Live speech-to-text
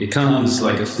It comes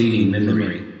like a fleeting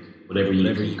memory. Whatever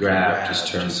you grab just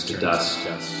turns to dust.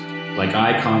 Like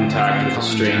eye contact with a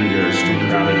stranger in a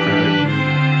crowded room.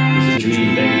 Is a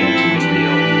dream begging to be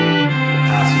real. The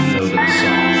passing note of a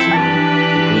song.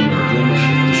 The glimmer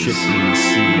of the shifting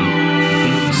sea. You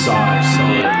think you saw it,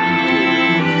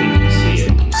 you think you see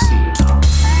it.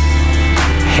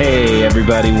 Hey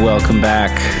everybody, welcome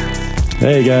back.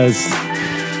 Hey guys,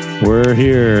 we're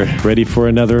here, ready for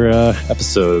another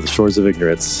episode of The Shores of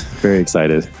Ignorance. Very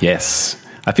excited. Yes,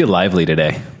 I feel lively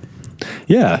today.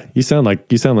 Yeah, you sound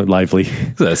lively.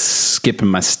 A skip in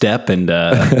my step and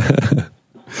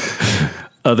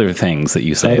other things that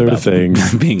you say Other about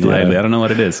things. being Yeah. lively. I don't know what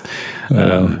it is.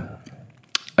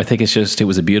 I think it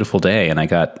was a beautiful day, and I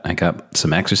got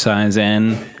some exercise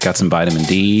in, got some vitamin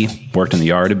D, worked in the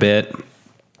yard a bit.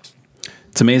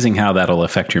 It's amazing how that'll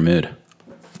affect your mood.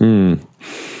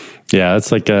 Yeah,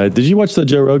 it's like, did you watch the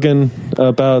Joe Rogan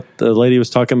about the lady who was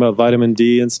talking about vitamin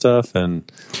D and stuff and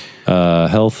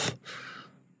health?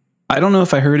 I don't know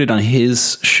if I heard it on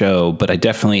his show, but I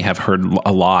definitely have heard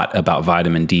a lot about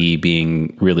vitamin D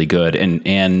being really good and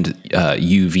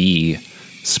UV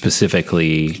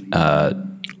specifically.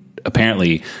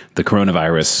 Apparently, the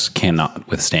coronavirus cannot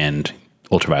withstand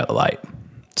ultraviolet light.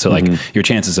 So, like, your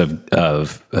chances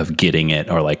of getting it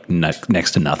are like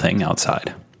next to nothing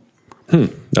outside.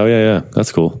 Oh yeah,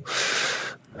 that's cool.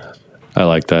 I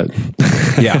like that.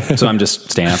 Yeah, so I'm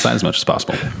just staying outside as much as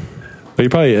possible. But you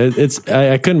probably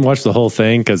I couldn't watch the whole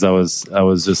thing because I was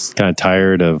just kind of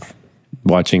tired of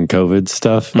watching COVID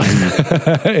stuff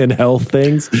and health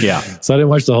things. Yeah. So I didn't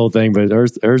watch the whole thing, but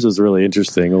hers was really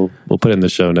interesting. We'll put it in the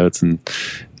show notes and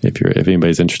if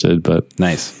anybody's interested. But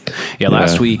Nice. Yeah,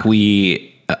 last week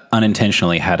we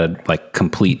unintentionally had a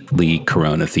completely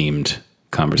Corona themed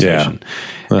conversation.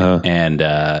 Yeah. And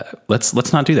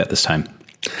let's not do that this time.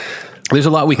 There's a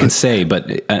lot we could say, but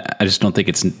I just don't think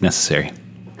it's necessary.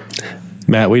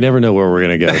 Matt, we never know where we're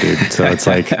gonna go, dude. So it's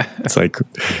like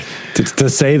to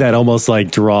say that almost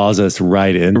like draws us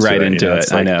right into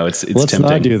it. Like, I know it's let's tempting.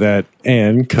 not do that.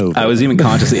 And COVID. I was even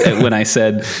consciously when I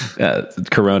said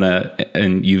Corona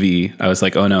and UV, I was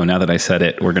like, oh no! Now that I said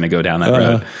it, we're going to go down that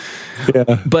road.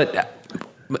 Yeah. But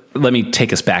let me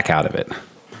take us back out of it.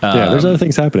 There's other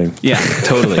things happening. Yeah,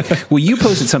 totally. Well, you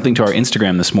posted something to our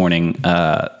Instagram this morning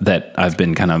that I've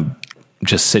been kind of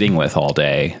just sitting with all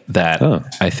day that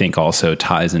I think also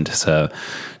ties into some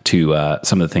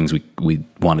of the things we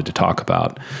wanted to talk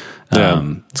about.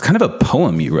 It's kind of a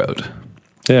poem you wrote.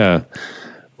 Yeah.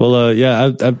 Well,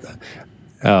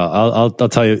 I'll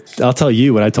tell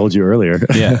you what I told you earlier.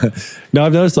 Yeah. No,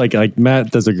 I've noticed like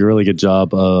Matt does a really good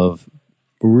job of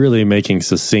really making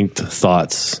succinct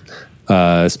thoughts,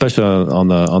 especially on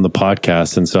the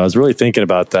podcast. And so I was really thinking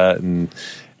about that and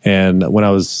when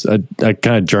I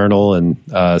kind of journal and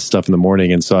stuff in the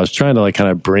morning. And so I was trying to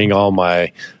kind of bring all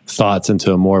my thoughts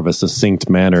into a more of a succinct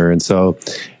manner. And so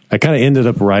I kind of ended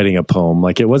up writing a poem.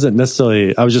 Like it wasn't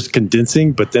necessarily, I was just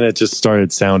condensing, but then it just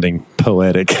started sounding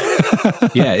poetic.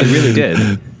 Yeah, it really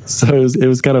did. So it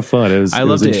was kind of fun. I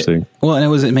loved it. Well, and it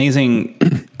was amazing.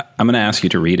 I'm going to ask you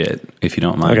to read it if you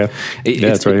don't mind. Okay.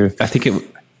 It's right here. I think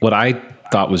what I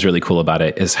thought was really cool about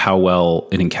it is how well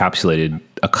it encapsulated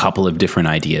a couple of different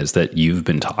ideas that you've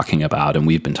been talking about and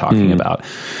we've been talking about.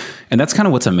 And that's kind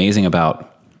of what's amazing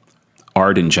about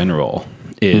art in general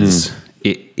is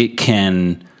it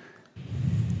can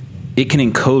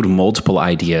encode multiple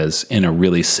ideas in a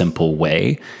really simple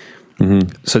way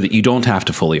so that you don't have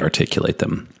to fully articulate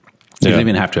them. You don't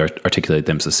even have to articulate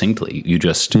them succinctly. You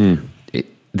just,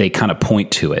 they kind of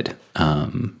point to it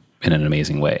in an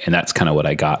amazing way. And that's kind of what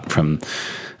I got from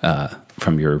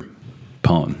your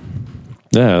poem.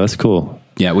 Yeah, that's cool.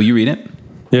 Yeah. Will you read it?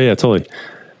 Yeah, totally.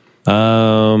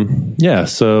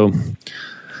 So,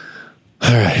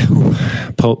 all right.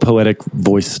 Poetic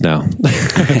voice now.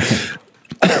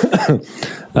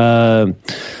 The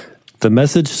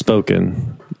message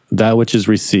spoken, that which is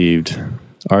received,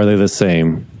 are they the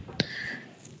same?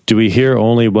 Do we hear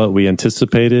only what we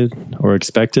anticipated or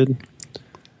expected?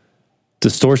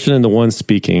 Distortion in the one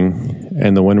speaking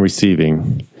and the one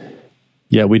receiving.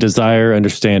 Yet we desire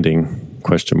understanding, ?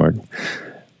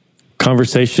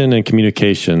 Conversation and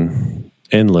communication,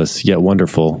 endless yet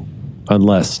wonderful,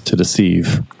 unless to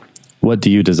deceive. What do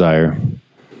you desire?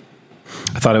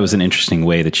 I thought it was an interesting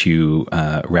way that you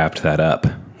wrapped that up.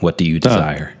 What do you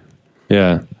desire?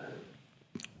 Yeah.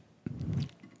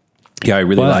 Yeah, I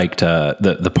really liked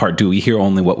the part, do we hear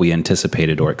only what we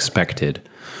anticipated or expected?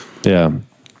 Yeah.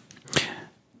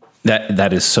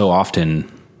 That is so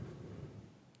often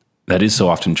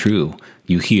true.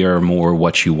 You hear more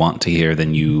what you want to hear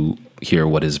than you hear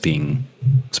what is being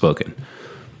spoken.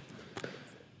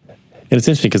 it's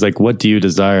interesting because like, what do you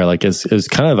desire? Like, it's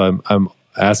kind of, I'm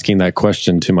asking that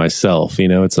question to myself, you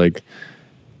know, it's like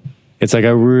I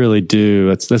really do.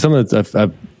 That's something that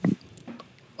I've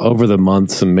over the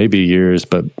months and maybe years,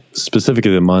 but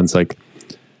specifically the months, like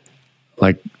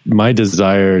my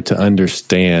desire to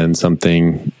understand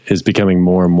something is becoming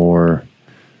more and more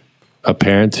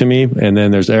apparent to me. And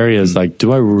then there's areas like,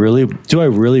 do I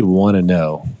really want to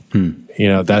know? You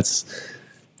know, that's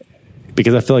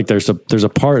because I feel like there's a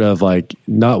part of like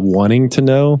not wanting to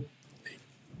know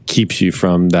keeps you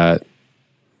from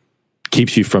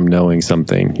knowing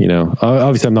something, you know.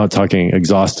 Obviously I'm not talking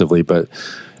exhaustively, but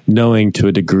knowing to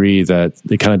a degree that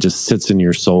it kind of just sits in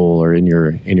your soul or in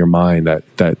your mind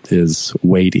that is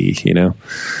weighty, you know.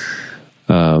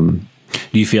 Do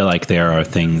you feel like there are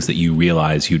things that you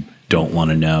realize you don't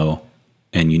want to know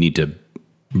and you need to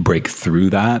break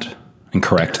through that and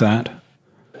correct that?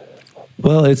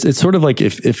 Well, it's sort of like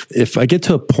if I get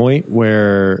to a point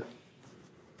where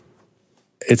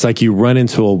it's like you run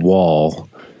into a wall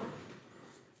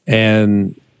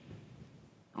and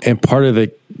part of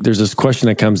it, there's this question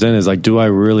that comes in is like, do I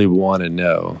really want to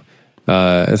know?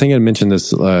 I think I mentioned this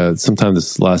sometime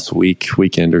this last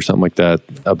weekend or something like that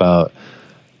about,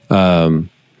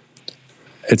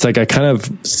 it's like I kind of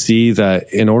see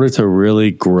that in order to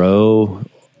really grow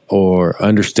or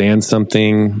understand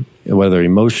something, whether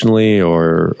emotionally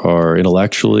or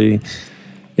intellectually,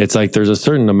 it's like there's a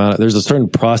certain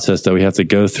process that we have to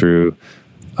go through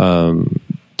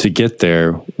to get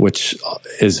there, which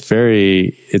is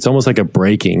it's almost like a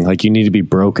breaking, like you need to be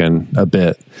broken a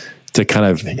bit to kind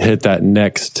of hit that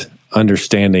next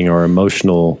understanding or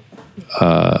emotional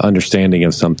understanding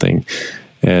of something.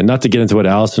 And not to get into what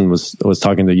Allison was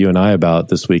talking to you and I about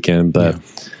this weekend, but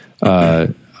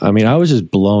I mean, I was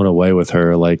just blown away with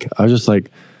her. Like, I was just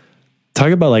like, talk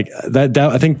about like that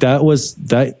I think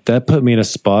that put me in a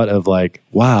spot of like,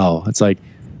 wow. It's like,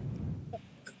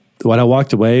 when I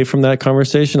walked away from that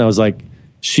conversation, I was like,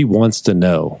 she wants to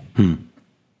know,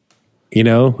 you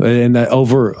know, and that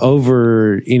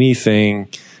over anything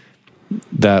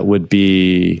that would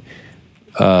be,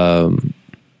 like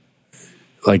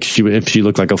if she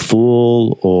looked like a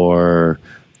fool or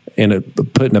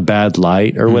put in a bad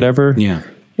light or whatever. Yeah.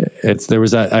 There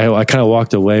was that, I kind of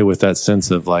walked away with that sense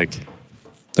of like,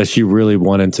 that she really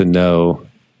wanted to know,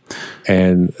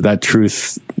 and that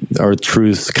truths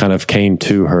kind of came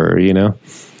to her, you know?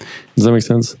 Does that make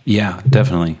sense? Yeah,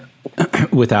 definitely.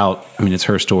 It's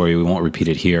her story. We won't repeat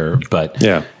it here, but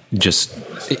yeah, just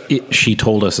she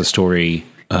told us a story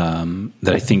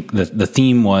that I think the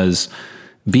theme was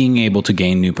being able to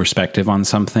gain new perspective on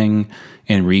something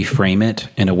and reframe it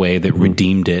in a way that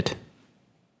redeemed it.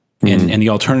 And the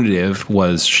alternative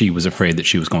was she was afraid that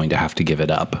she was going to have to give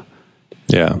it up.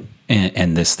 Yeah.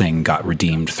 And this thing got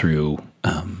redeemed through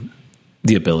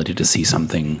the ability to see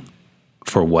something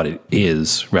for what it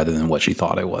is rather than what she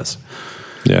thought it was.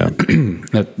 Yeah.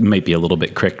 That might be a little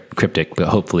bit cryptic, but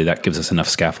hopefully that gives us enough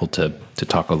scaffold to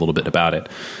talk a little bit about it.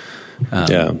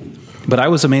 Yeah. But I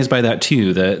was amazed by that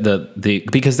too.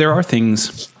 Because there are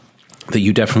things that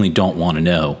you definitely don't want to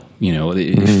know. You know,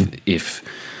 if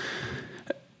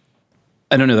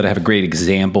I don't know that I have a great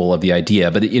example of the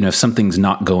idea, but you know, if something's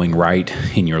not going right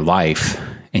in your life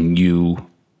and you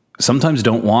sometimes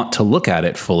don't want to look at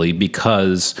it fully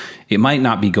because it might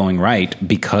not be going right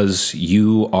because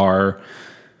you are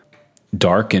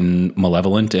dark and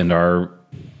malevolent and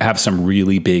have some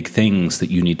really big things that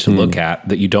you need to look at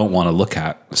that you don't want to look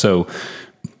at. So,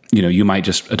 you know, you might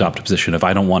just adopt a position of,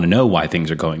 I don't want to know why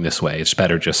things are going this way. It's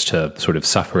better just to sort of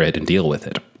suffer it and deal with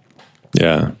it.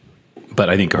 Yeah. But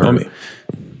I think go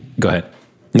ahead.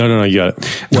 No, you got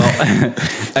it. Well,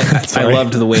 I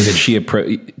loved the way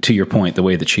that to your point, the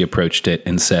way that she approached it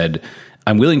and said,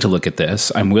 I'm willing to look at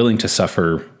this. I'm willing to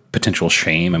suffer potential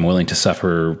shame. I'm willing to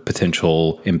suffer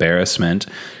potential embarrassment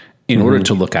in order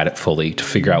to look at it fully, to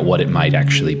figure out what it might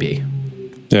actually be.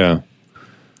 Yeah.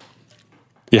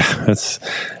 Yeah.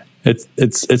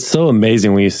 It's so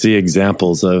amazing when you see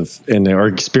examples of, or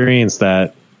experience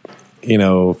that, you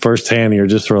know, firsthand. You're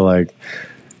just sort of like,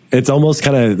 it's almost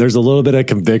kind of, there's a little bit of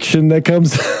conviction that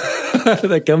comes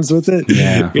with it.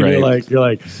 Yeah. Right. You're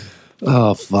like,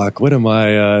 oh fuck, what am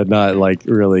I not like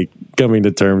really coming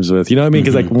to terms with? You know what I mean?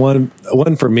 Cause like one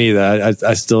for me that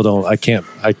I still don't, I can't,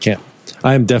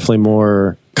 I am definitely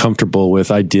more comfortable with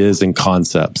ideas and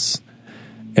concepts.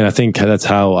 And I think that's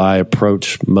how I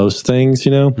approach most things,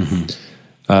 you know,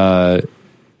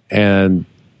 and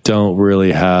don't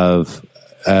really have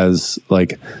as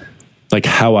like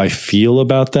how I feel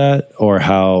about that or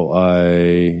how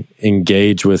I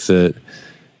engage with it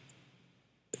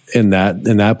in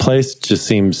that place just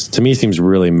seems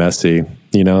really messy.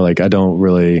 You know, like I don't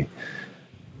really,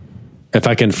 if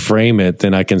I can frame it,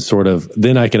 then I can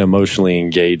emotionally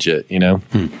engage it, you know?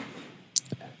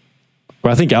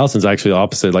 Well, I think Allison's actually the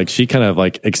opposite. Like she kind of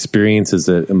like experiences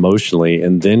it emotionally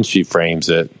and then she frames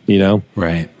it, you know?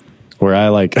 Right. Where I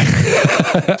like,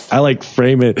 I like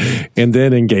frame it and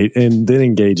then engage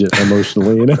it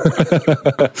emotionally, you know?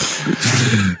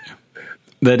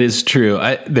 That is true.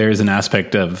 There's an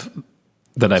aspect of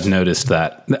that I have noticed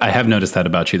that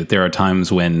about you, that there are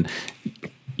times when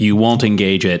you won't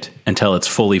engage it until it's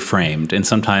fully framed. And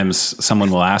sometimes someone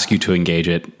will ask you to engage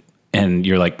it and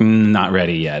you're like, not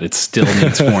ready yet. It still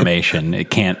needs formation. It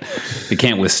can't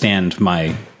withstand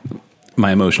my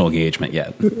emotional engagement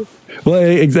yet. Well,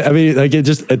 I mean, like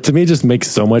it to me just makes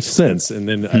so much sense. And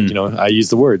then, you know, I use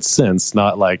the word sense,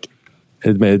 not like,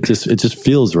 it just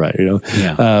feels right, you know?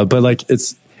 Yeah. But like,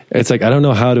 it's like, I don't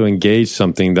know how to engage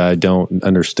something that I don't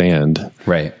understand.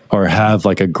 Right. Or have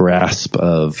like a grasp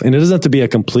of, and it doesn't have to be a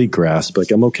complete grasp.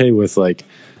 Like I'm okay with like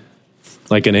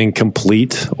an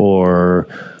incomplete or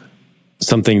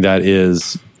something that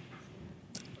is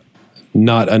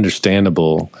not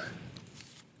understandable.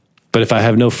 But if I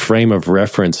have no frame of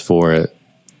reference for it,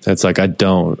 it's like, I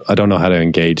don't know how to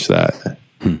engage that.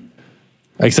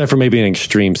 Except for maybe in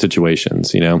extreme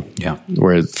situations, you know, yeah,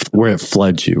 where it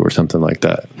floods you or something like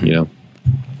that, you know.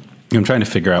 I'm trying to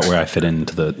figure out where I fit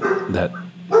into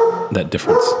that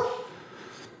difference.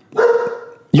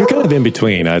 You're kind of in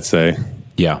between, I'd say.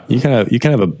 Yeah, you kind of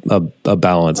have a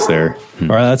balance there, or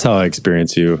that's how I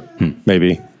experience you.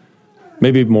 Maybe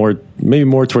more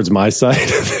towards my side.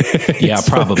 Yeah,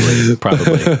 probably.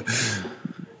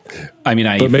 I mean,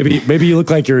 but maybe you look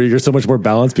like you're so much more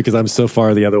balanced because I'm so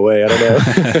far the other way. I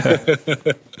don't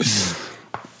know.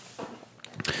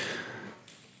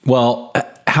 Well,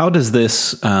 how does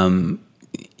this?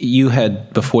 You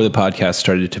had before the podcast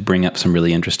started to bring up some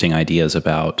really interesting ideas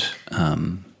about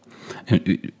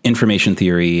information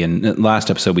theory, and last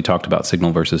episode we talked about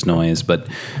signal versus noise. But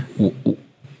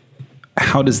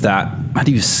how do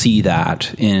you see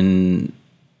that in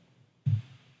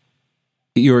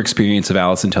your experience of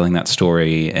Allison telling that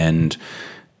story and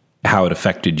how it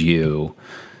affected you?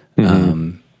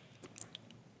 Mm-hmm.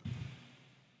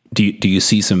 Do you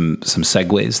see some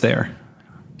segues there?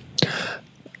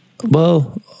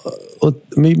 Well,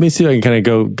 let me see if I can kind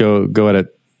of go at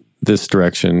it this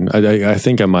direction. I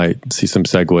think I might see some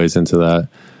segues into that.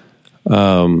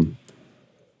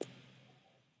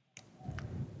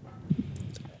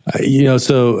 You know,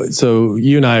 so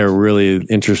you and I are really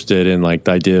interested in like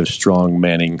the idea of strong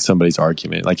manning somebody's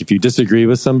argument. Like if you disagree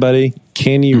with somebody,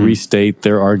 can you restate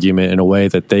their argument in a way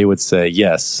that they would say,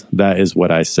 yes, that is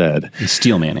what I said?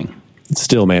 Steel manning.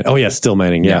 Oh yeah, steel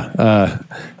manning. Yeah.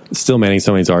 Steel manning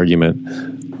somebody's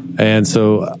argument. And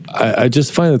so I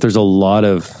just find that there's a lot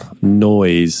of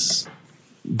noise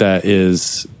that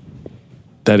is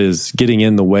getting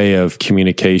in the way of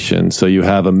communication. So you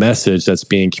have a message that's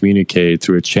being communicated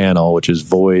through a channel, which is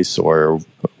voice or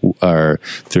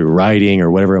through writing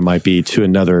or whatever it might be, to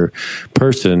another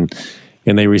person,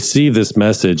 and they receive this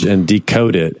message and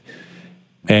decode it.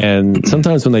 And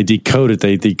sometimes when they decode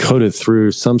it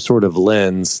through some sort of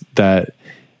lens that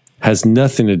has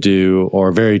nothing to do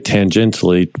or very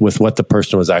tangentially with what the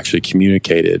person was actually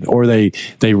communicated, or they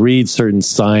read certain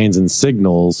signs and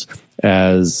signals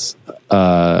as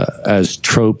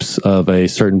tropes of a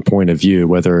certain point of view,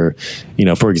 whether, you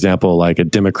know, for example, like a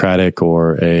Democratic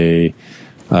or a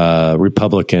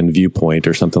Republican viewpoint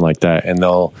or something like that, and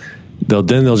they'll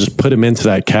just put them into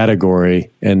that category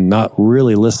and not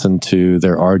really listen to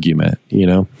their argument, you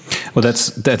know? Well,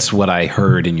 that's what I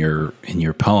heard in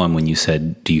your poem when you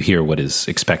said, do you hear what is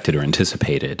expected or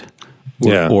anticipated?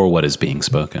 Or what is being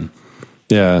spoken?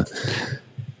 Yeah.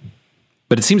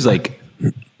 But it seems like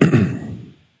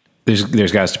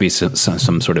there's got to be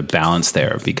some sort of balance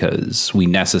there, because we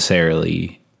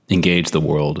necessarily engage the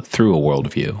world through a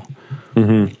worldview.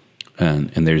 Mm-hmm.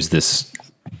 And there's this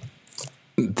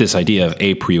idea of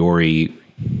a priori,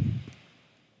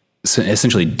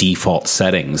 essentially default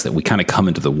settings that we kind of come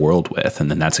into the world with, and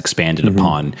then that's expanded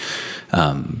upon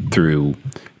through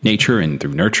nature and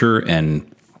through nurture, and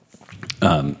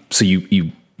so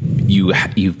you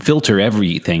filter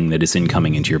everything that is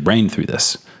incoming into your brain through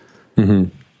this.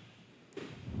 Mm-hmm.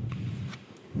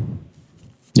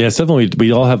 Yeah, it's definitely,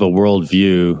 we all have a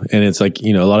worldview, and it's like,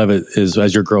 you know, a lot of it is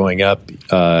as you're growing up,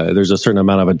 there's a certain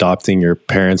amount of adopting your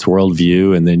parents'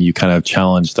 worldview, and then you kind of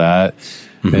challenge that.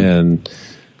 Mm-hmm. And,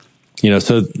 you know,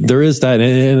 so there is that,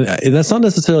 and that's not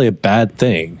necessarily a bad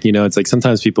thing. You know, it's like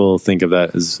sometimes people think of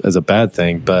that as a bad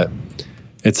thing, but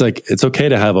it's like, it's okay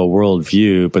to have a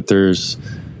worldview, but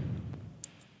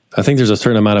I think there's a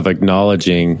certain amount of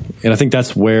acknowledging, and I think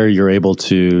that's where you're able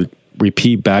to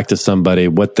repeat back to somebody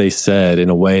what they said in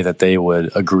a way that they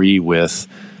would agree with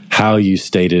how you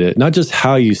stated it. Not just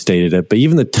how you stated it, but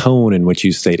even the tone in which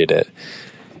you stated it.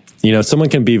 You know, someone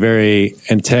can be very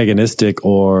antagonistic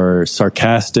or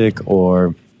sarcastic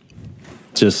or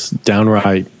just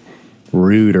downright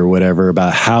rude or whatever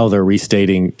about how they're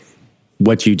restating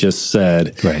what you just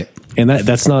said. Right. And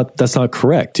that's not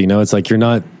correct. You know, it's like you're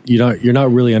not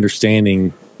really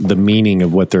understanding the meaning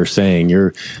of what they're saying.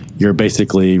 You're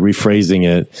basically rephrasing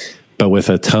it, but with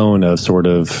a tone of sort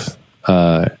of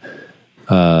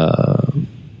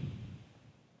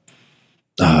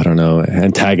I don't know,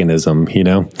 antagonism, you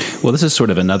know? Well, this is sort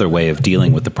of another way of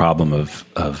dealing with the problem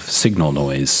of signal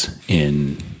noise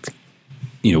in,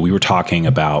 you know, we were talking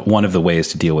about one of the ways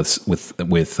to deal with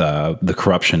the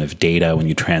corruption of data when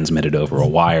you transmit it over a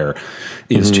wire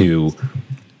is to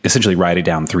essentially write it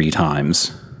down 3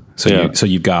 times. So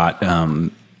you've got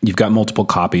multiple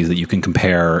copies that you can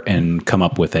compare and come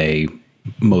up with a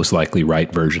most likely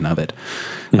right version of it.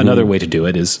 Another way to do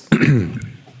it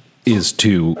is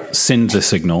to send the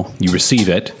signal, you receive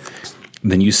it,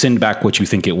 then you send back what you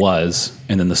think it was,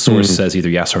 and then the source says either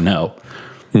yes or no.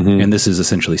 And this is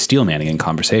essentially steel manning in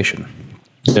conversation.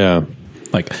 Yeah.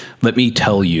 Like, let me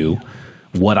tell you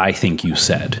what I think you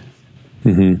said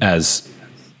as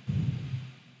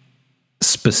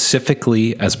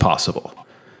specifically as possible.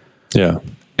 Yeah.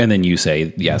 And then you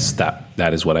say, yes,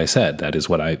 that is what I said. That is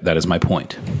my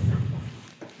point.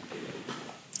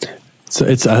 So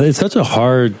it's such a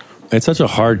hard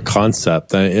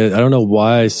concept. I don't know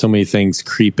why so many things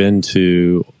creep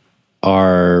into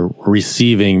our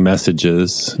receiving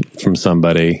messages from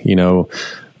somebody, you know,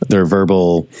 their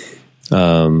verbal,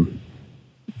 or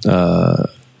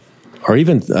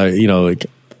even, you know, like,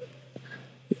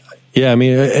 yeah, I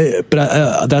mean,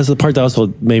 but that's the part that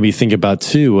also made me think about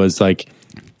too, was like,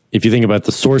 if you think about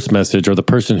the source message or the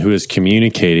person who is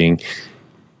communicating,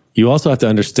 you also have to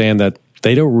understand that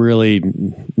they don't really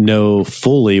know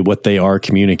fully what they are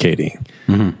communicating.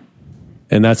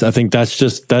 And I think that's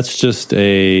just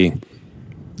a,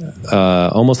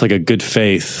 almost like a good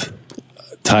faith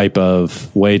type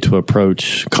of way to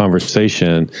approach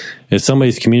conversation. If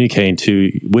somebody's communicating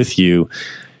with you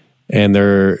and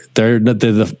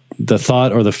the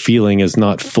thought or the feeling is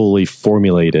not fully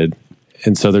formulated.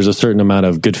 And so there's a certain amount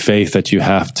of good faith that you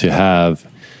have to have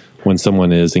when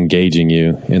someone is engaging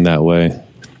you in that way.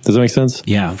 Does that make sense?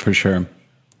 Yeah, for sure.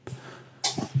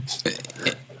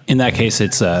 In that case,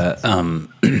 it's the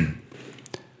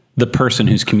person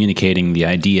who's communicating the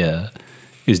idea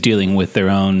is dealing with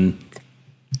their own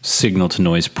signal to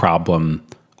noise problem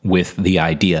with the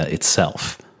idea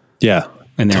itself. Yeah.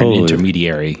 And they're an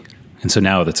intermediary. And so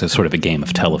now that's a sort of a game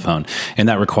of telephone. And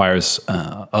that requires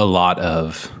a lot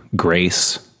of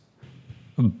grace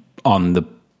on the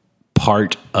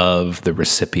part of the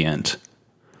recipient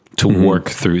to work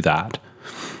through that.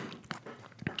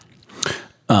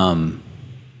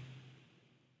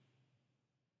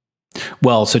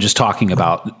 Well, so just talking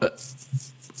about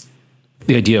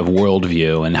the idea of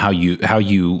worldview and how you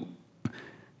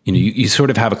sort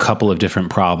of have a couple of different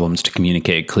problems to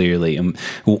communicate clearly. And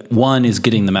one is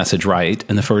getting the message right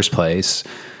in the first place.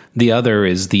 The other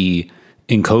is the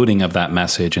encoding of that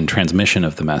message and transmission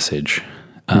of the message.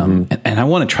 And I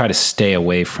want to try to stay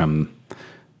away from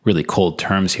really cold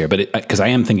terms here, but because I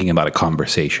am thinking about a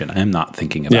conversation. I am not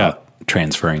thinking about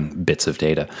transferring bits of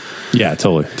data. Yeah,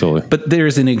 totally. But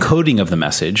there's an encoding of the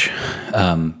message,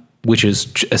 which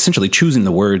is essentially choosing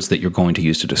the words that you're going to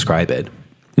use to describe it.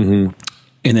 And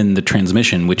then the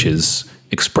transmission, which is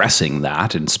expressing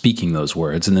that and speaking those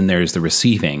words. And then there's the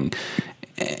receiving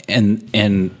and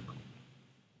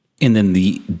then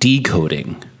the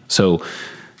decoding. So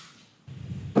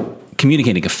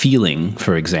communicating a feeling,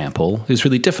 for example, is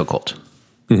really difficult.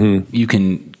 You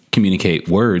can communicate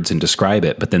words and describe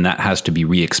it, but then that has to be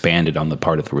re-expanded on the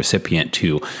part of the recipient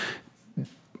to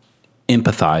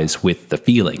empathize with the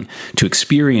feeling, to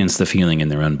experience the feeling in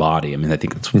their own body. I mean, I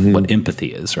think that's what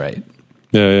empathy is, right?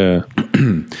 Yeah.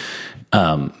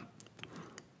 I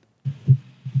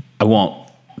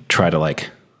won't try to like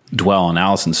dwell on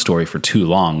Allison's story for too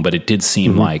long, but it did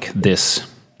seem like this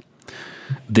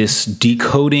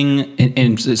decoding,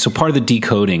 and so part of the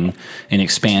decoding and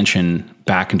expansion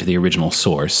back into the original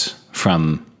source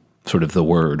from sort of the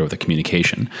word or the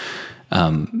communication.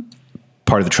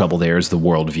 Part of the trouble there is the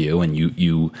worldview, and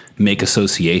you make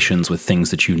associations with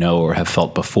things that you know or have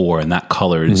felt before, and that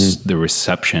colors the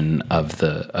reception of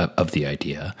the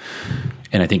idea.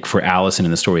 And I think for Allison,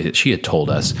 in the story that she had told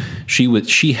us,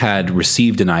 she had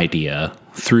received an idea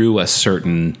through a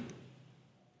certain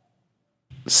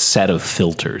set of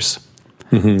filters.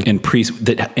 And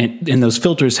those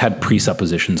filters had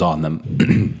presuppositions on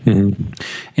them.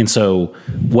 And so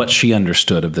what she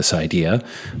understood of this idea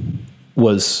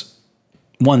was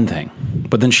one thing,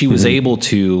 but then she was able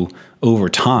to, over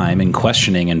time and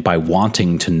questioning and by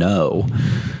wanting to know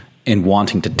and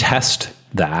wanting to test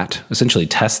that, essentially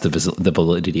test the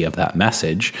validity of that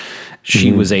message,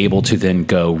 she was able to then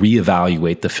go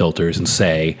reevaluate the filters and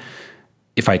say,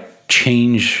 if I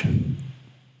change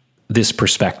this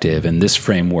perspective and this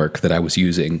framework that I was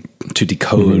using to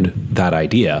decode that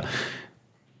idea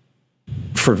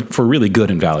for really good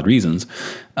and valid reasons,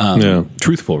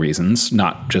 truthful reasons,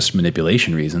 not just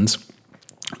manipulation reasons.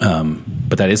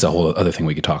 But that is a whole other thing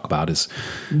we could talk about is,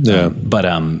 then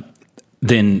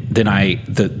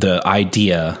the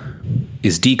idea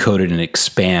is decoded and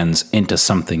expands into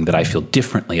something that I feel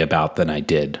differently about than I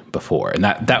did before. And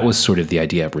that was sort of the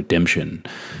idea of redemption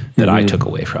that I took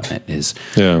away from it is,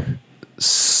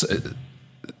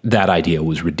 that idea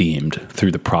was redeemed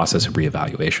through the process of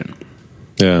reevaluation.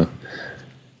 Yeah.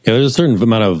 Yeah. There's a certain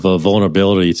amount of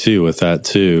vulnerability too with that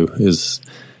too, is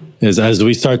as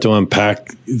we start to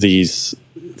unpack these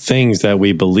things that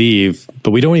we believe,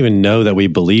 but we don't even know that we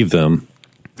believe them.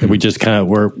 And we just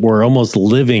we're almost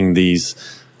living these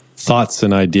thoughts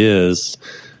and ideas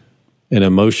and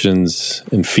emotions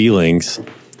and feelings,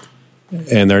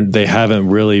 and they haven't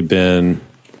really been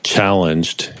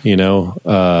challenged,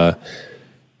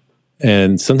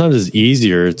 and sometimes it's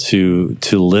easier to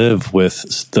live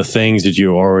with the things that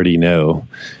you already know.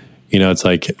 It's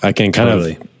like I can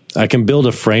I can build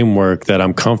a framework that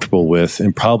I'm comfortable with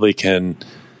and probably can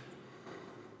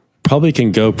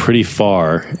go pretty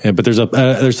far. But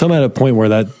there's some at a point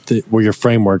where where your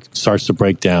framework starts to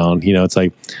break down. It's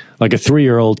like a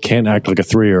 3-year-old can't act like a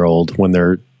 3-year-old when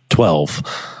they're 12.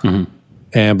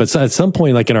 But at some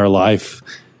point, like in our life,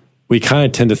 we kind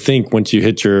of tend to think once you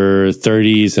hit your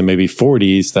 30s and maybe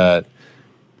 40s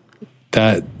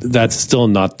that's still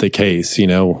not the case,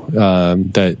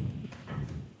 that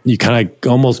you kind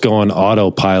of almost go on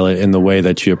autopilot in the way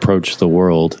that you approach the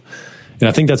world. And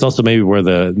I think that's also maybe where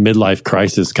the midlife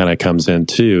crisis kind of comes in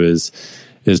too,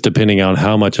 is depending on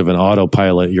how much of an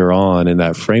autopilot you're on in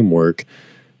that framework,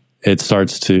 it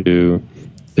starts to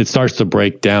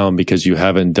break down because you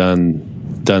haven't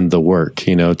done the work,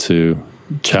 to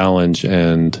challenge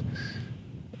and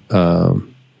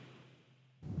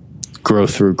grow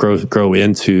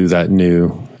into that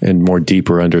new and more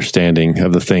deeper understanding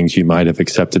of the things you might have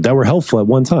accepted that were helpful at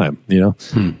one time,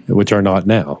 which are not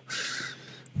now.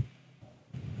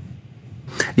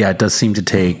 Yeah, it does seem to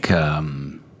take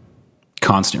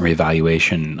constant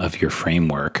reevaluation of your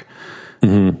framework,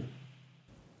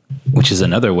 which is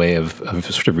another way of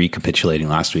sort of recapitulating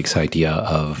last week's idea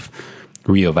of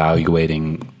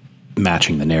reevaluating,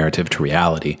 matching the narrative to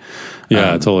reality.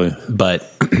 Yeah, totally.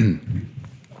 But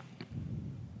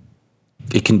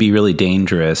it can be really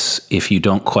dangerous if you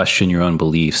don't question your own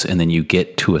beliefs and then you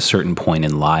get to a certain point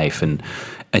in life. And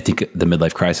I think the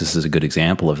midlife crisis is a good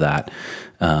example of that.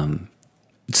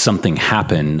 Something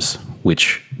happens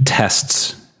which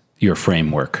tests your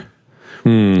framework,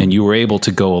 and you were able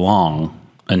to go along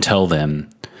until then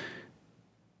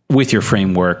with your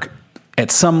framework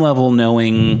at some level,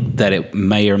 knowing that it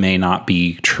may or may not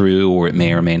be true or it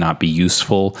may or may not be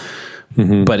useful,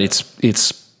 but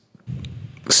it's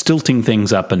stilting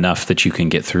things up enough that you can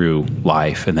get through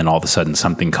life. And then all of a sudden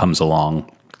something comes along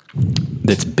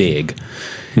that's big,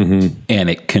 and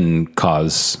it can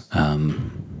cause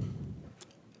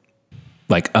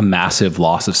like a massive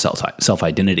loss of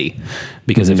self-identity,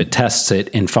 because if it tests it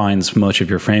and finds much of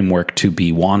your framework to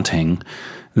be wanting,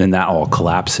 then that all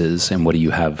collapses. And what do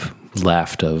you have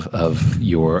left of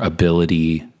your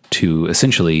ability to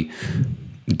essentially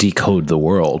decode the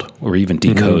world, or even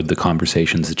decode the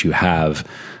conversations that you have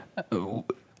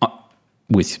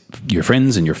with your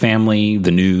friends and your family,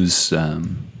 the news, the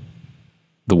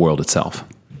world itself?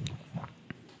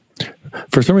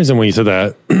 For some reason, when you said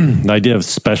that, the idea of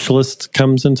specialist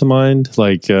comes into mind.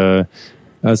 Like I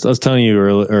was telling you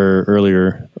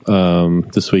earlier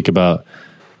this week about,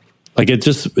 like, it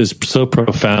just is so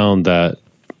profound that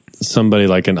somebody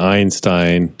like an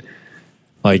Einstein,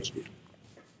 like,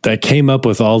 that came up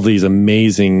with all these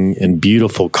amazing and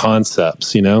beautiful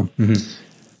concepts,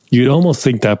 you'd almost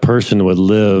think that person would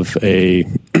live a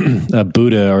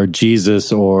Buddha or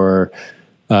Jesus or,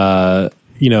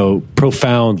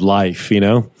 profound life,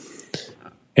 and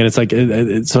it's like,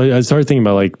 so I started thinking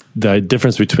about like the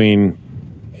difference between,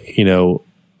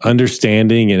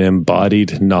 understanding and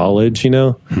embodied knowledge,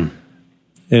 And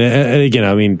again,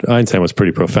 I mean, Einstein was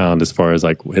pretty profound as far as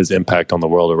like his impact on the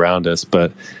world around us.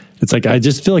 But it's like I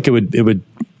just feel like it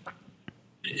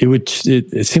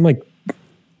seemed like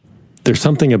there's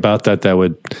something about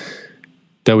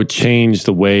that would change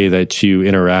the way that you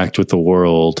interact with the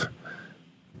world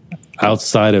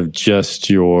outside of just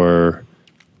your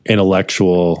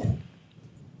intellectual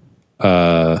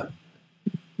prowess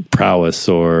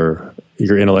or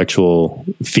your intellectual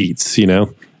feats,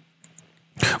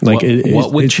 Like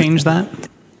what would change that?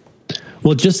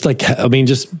 Well, just like,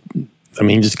 just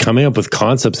coming up with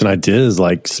concepts and ideas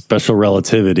like special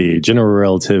relativity, general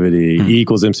relativity, E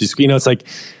equals MC squared.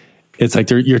 It's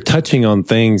like you're touching on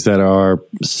things that are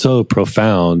so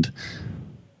profound,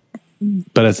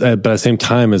 but at the same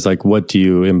time, is like, what do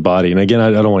you embody? And again,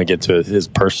 I don't want to get to his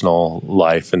personal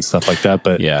life and stuff like that,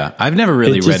 but yeah, I've never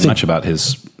really read much about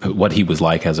what he was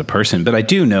like as a person, but I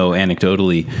do know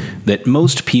anecdotally that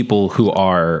most people who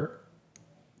are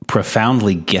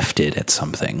profoundly gifted at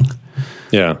something,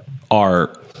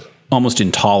 are almost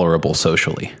intolerable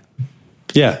socially.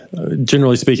 Yeah,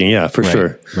 generally speaking, yeah, for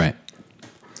sure, right.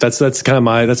 That's kind of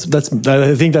I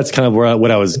think that's kind of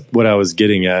what I was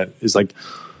getting at is like,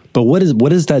 but what is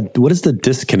the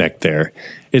disconnect there?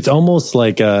 It's almost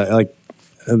like that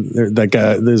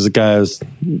guy. There's a guy who's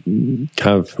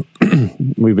kind of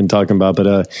we've been talking about,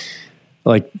 but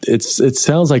like it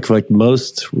sounds like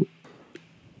most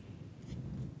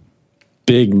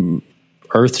big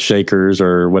earth shakers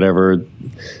or whatever.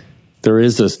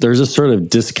 There's a sort of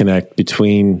disconnect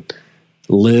between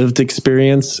lived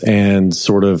experience and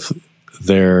sort of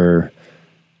their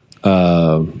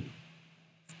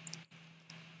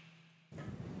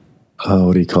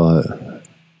what do you call it?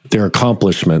 Their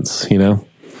accomplishments,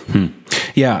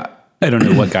 Yeah, I don't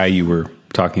know what guy you were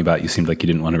talking about. You seemed like you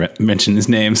didn't want to mention his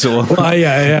name, so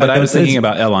yeah. But I was thinking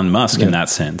about Elon Musk in that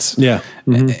sense. Yeah,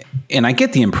 and I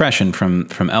get the impression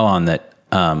from Elon that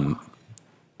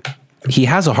he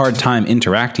has a hard time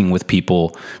interacting with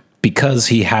people because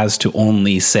he has to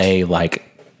only say like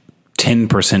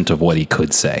 10% of what he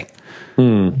could say.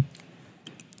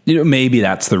 Maybe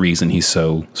that's the reason he's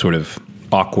so sort of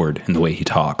awkward in the way he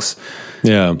talks.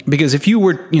 Yeah. Because if he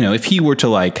were to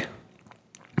like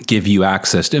give you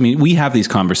access to, we have these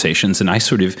conversations and I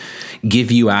sort of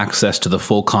give you access to the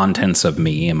full contents of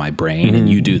me and my brain and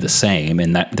you do the same,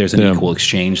 and that there's an equal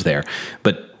exchange there.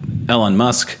 But Elon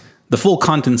Musk, the full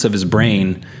contents of his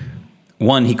brain,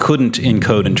 one, he couldn't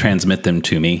encode and transmit them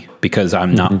to me because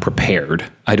I'm not prepared.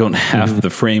 I don't have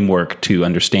the framework to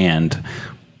understand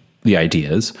the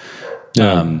ideas.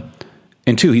 And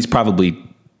two, he's probably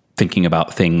thinking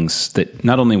about things that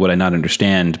not only would I not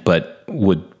understand, but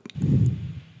would.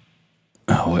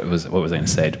 What was I going to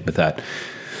say with that?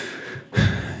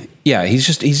 Yeah, he's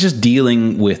just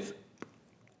dealing with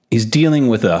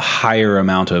a higher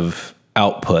amount of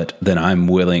output than I'm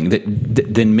willing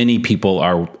than many people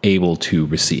are able to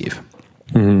receive.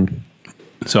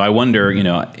 So I wonder,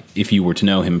 if you were to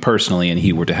know him personally and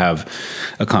he were to have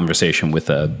a conversation with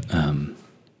a.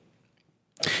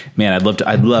 Man,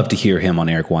 I'd love to hear him on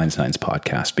Eric Weinstein's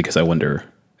podcast because I wonder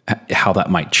how that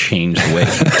might change the way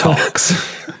he talks.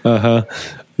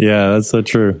 Yeah, that's so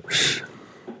true.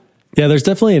 Yeah, there's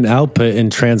definitely an output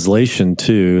in translation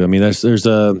too. There's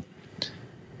a,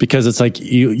 because it's like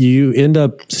you end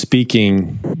up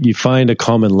speaking, you find a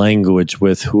common language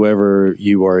with whoever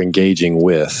you are engaging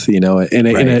with, in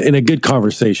a good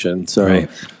conversation. So,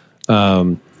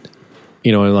 and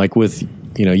like with,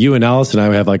 you and Alice and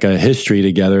I have like a history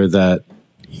together that,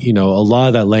 a lot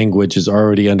of that language is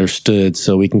already understood.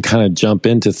 So we can kind of jump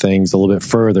into things a little bit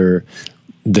further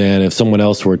than if someone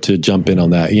else were to jump in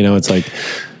on that. It's like,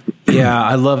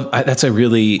 yeah, that's a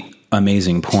really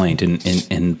amazing point.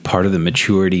 And part of the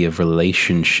maturity of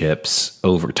relationships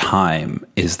over time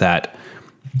is that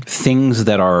things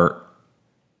that are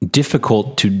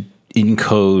difficult to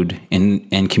encode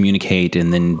and communicate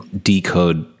and then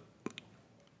decode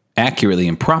accurately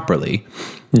and properly,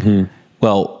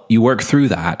 well, you work through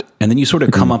that and then you sort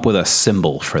of come up with a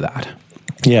symbol for that.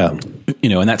 Yeah.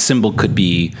 And that symbol could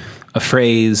be a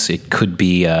phrase. It could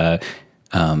be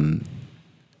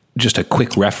just a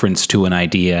quick reference to an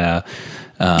idea.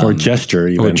 Or gesture,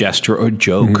 even. Or gesture or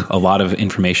joke. A lot of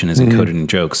information is encoded in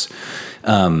jokes.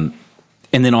 And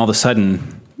then all of a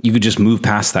sudden you could just move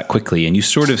past that quickly and you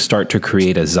sort of start to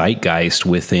create a zeitgeist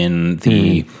within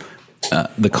the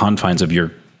confines of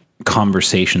your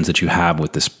conversations that you have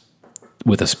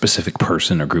with a specific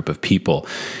person or group of people.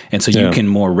 And so you can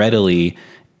more readily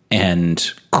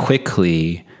and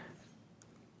quickly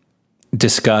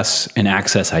discuss and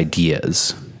access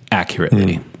ideas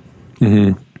accurately.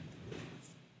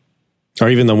 or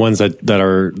even the ones that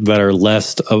are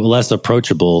less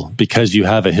approachable, because you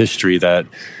have a history that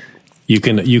you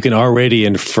can already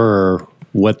infer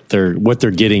what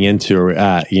they're getting into or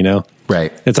at, you know?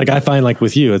 Right. It's like, I find, like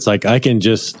with you, it's like I can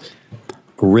just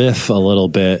riff a little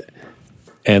bit,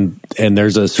 and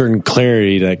there's a certain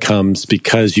clarity that comes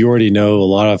because you already know a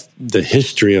lot of the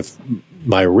history of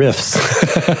my riffs.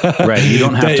 Right. You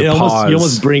don't have to pause. You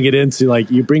almost bring it into,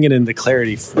 like, you bring it into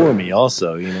clarity for me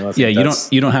also, you know? Yeah.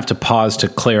 You don't have to pause to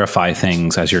clarify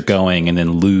things as you're going and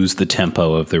then lose the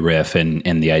tempo of the riff and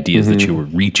the ideas that you were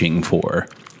reaching for.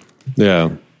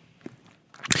 Yeah.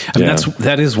 I mean,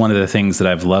 that is one of the things that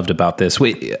I've loved about this.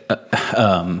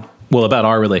 About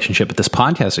our relationship, but this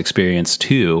podcast experience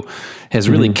too has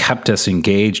really kept us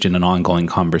engaged in an ongoing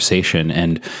conversation.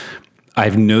 And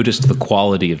I've noticed the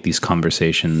quality of these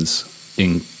conversations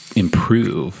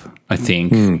improve, I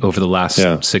think, over the last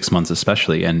 6 months,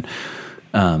 especially. And,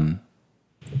 I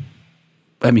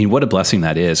mean, what a blessing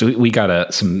that is. We got a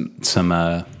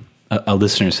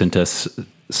listener sent us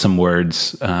some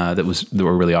words, that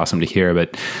were really awesome to hear,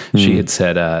 but she had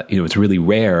said, it's really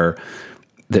rare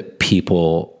that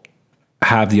people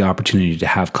have the opportunity to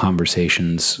have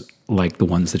conversations like the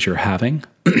ones that you're having.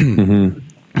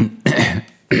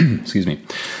 Excuse me.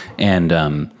 And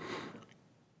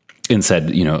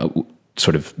said,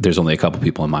 sort of, there's only a couple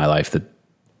people in my life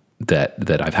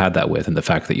that I've had that with. And the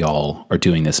fact that y'all are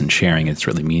doing this and sharing it's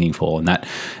really meaningful. And that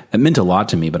meant a lot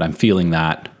to me, but I'm feeling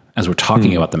that as we're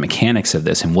talking about the mechanics of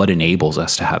this and what enables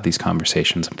us to have these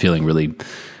conversations, I'm feeling really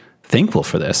thankful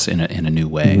for this in a new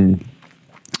way.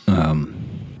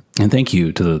 And thank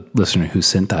you to the listener who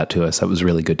sent that to us. That was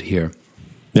really good to hear.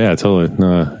 Yeah, totally.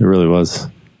 No, it really was.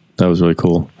 That was really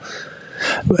cool.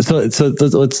 So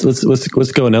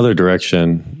let's go another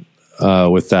direction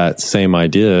with that same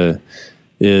idea.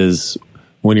 Is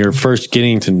when you're first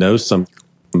getting to know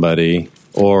somebody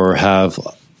or have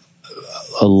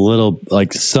a little,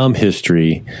 like, some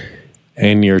history,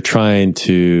 and you're trying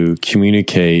to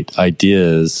communicate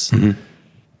ideas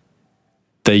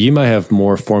that you might have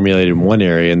more formulated in one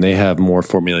area and they have more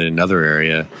formulated in another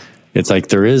area. It's like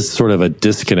there is sort of a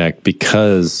disconnect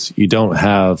because you don't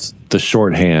have the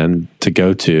shorthand to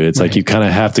go to. It's like you kind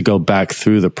of have to go back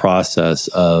through the process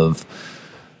of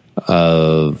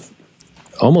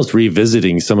almost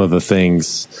revisiting some of the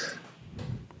things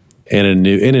in a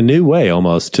new way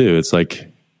almost too. It's like,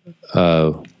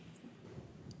 I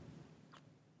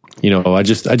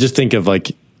just think of,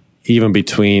 like, even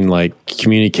between, like,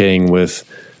 communicating with,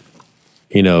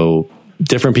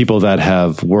 different people that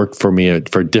have worked for me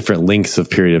for different lengths of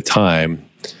period of time,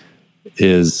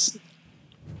 is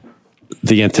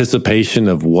the anticipation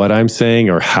of what I'm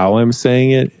saying or how I'm saying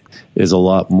it is a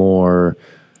lot more,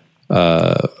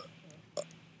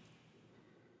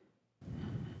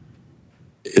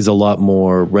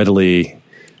 readily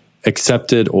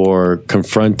accepted or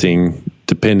confronting,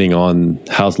 depending on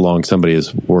how long somebody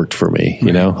has worked for me.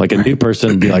 You know, like a new person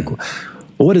would be like,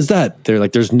 well, what is that? They're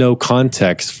like, there's no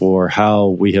context for how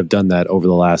we have done that over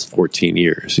the last 14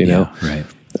 years, you know? Right.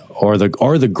 Or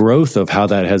the growth of how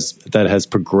that has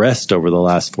progressed over the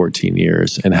last 14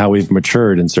 years and how we've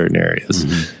matured in certain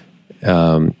areas.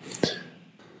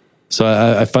 So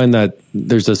I find that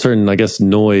there's a certain, I guess,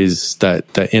 noise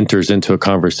that enters into a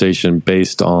conversation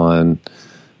based on,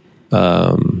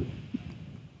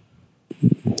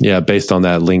 based on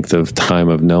that length of time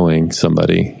of knowing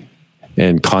somebody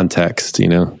and context,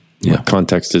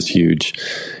 context is huge.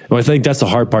 And I think that's the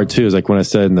hard part too, is like when I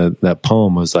said in that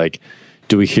poem was like,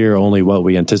 do we hear only what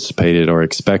we anticipated or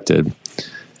expected?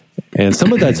 And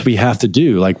some of that's we have to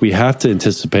do, like we have to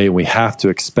anticipate, we have to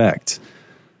expect.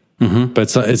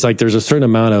 But it's like there's a certain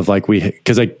amount of like we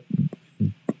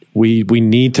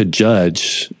need to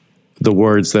judge the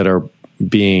words that are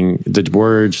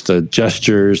the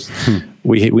gestures.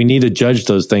 We need to judge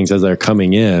those things as they're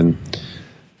coming in,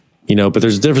 but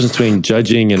there's a difference between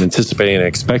judging and anticipating and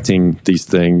expecting these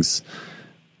things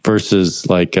versus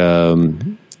like not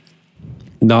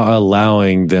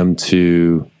allowing them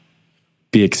to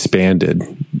be expanded,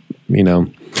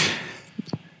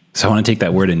 So I want to take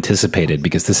that word anticipated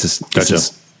because this is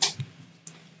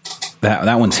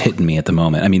that one's hitting me at the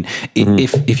moment. I mean,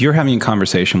 if you're having a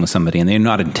conversation with somebody and they're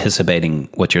not anticipating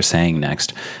what you're saying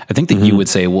next, I think that you would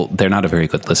say, well, they're not a very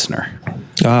good listener.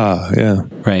 Yeah.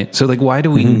 Right. So like, why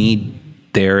do we need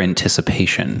their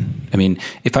anticipation? I mean,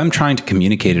 if I'm trying to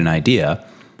communicate an idea,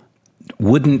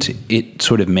 wouldn't it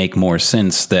sort of make more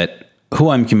sense that who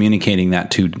I'm communicating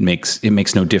that to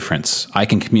makes no difference. I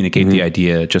can communicate the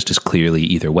idea just as clearly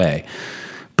either way.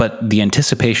 But the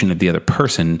anticipation of the other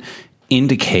person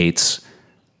indicates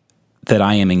that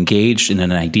I am engaged in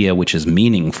an idea which is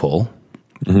meaningful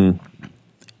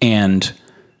and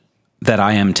that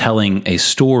I am telling a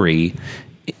story,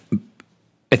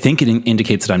 I think it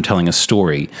indicates that I'm telling a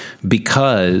story,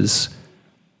 because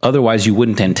otherwise you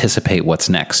wouldn't anticipate what's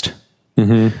next.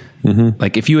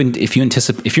 Like if you're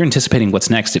anticipating what's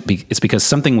next, it's because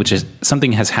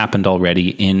something has happened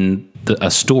already in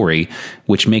a story,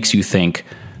 which makes you think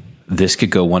this could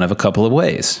go one of a couple of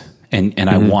ways, and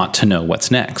I want to know what's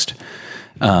next.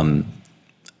 And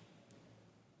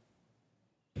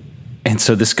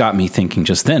so this got me thinking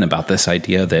just then about this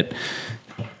idea that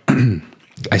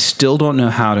I still don't know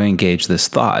how to engage this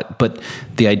thought, but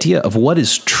the idea of what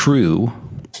is true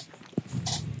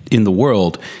in the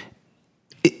world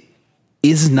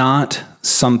is not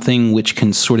something which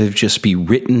can sort of just be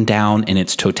written down in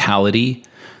its totality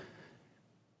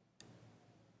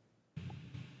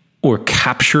or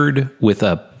captured with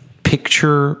a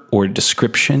picture or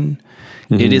description.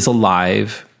 It is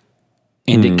alive,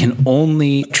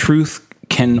 and truth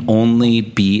can only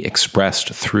be expressed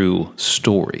through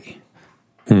story.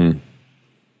 That's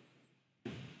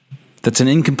an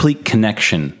incomplete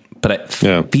connection, but it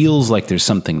feels like there's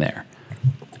something there.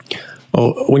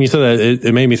 Oh, when you said that,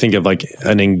 it made me think of like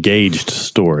an engaged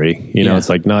story. You know, it's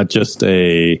like not just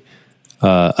a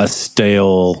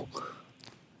stale,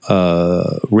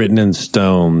 written in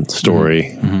stone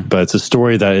story, but it's a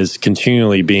story that is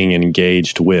continually being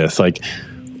engaged with. Like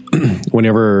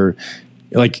whenever,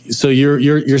 like, so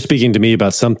you're speaking to me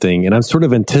about something, and I'm sort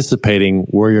of anticipating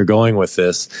where you're going with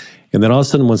this, and then all of a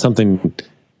sudden, when something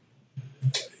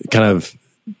kind of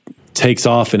takes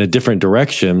off in a different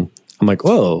direction, I'm like,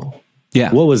 whoa.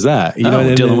 Yeah. What was that? You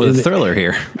know, dealing with a thriller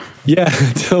here. Yeah,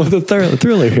 dealing with a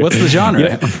thriller here. What's the genre?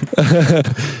 Yeah.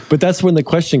 But that's when the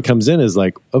question comes in, is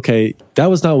like, okay, that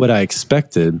was not what I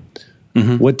expected.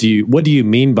 What do you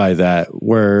mean by that?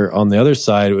 Where on the other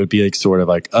side, it would be like sort of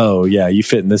like, oh yeah, you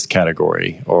fit in this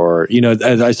category, or you know,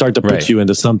 as I start to put you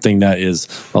into something that is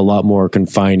a lot more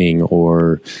confining,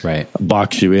 or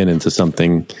box you into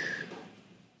something.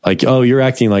 Like, oh, you're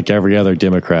acting like every other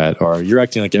Democrat, or you're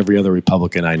acting like every other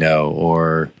Republican I know,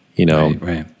 or, you know,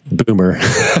 boomer.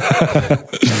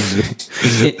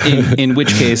 in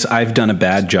which case, I've done a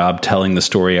bad job telling the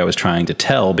story I was trying to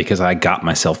tell, because I got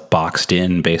myself boxed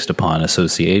in based upon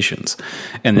associations.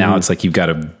 And now it's like you've got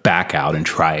to back out and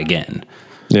try again.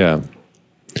 Yeah.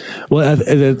 Well,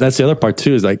 that's the other part,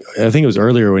 too, is like, I think it was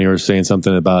earlier when you were saying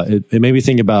something about it. It made me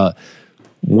think about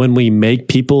when we make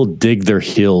people dig their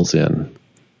heels in.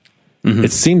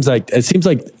 It seems like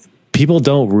people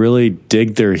don't really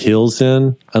dig their heels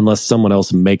in unless someone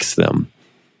else makes them.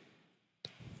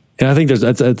 And I think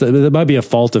there might be a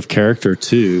fault of character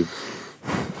too.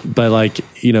 But like,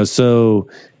 you know, so,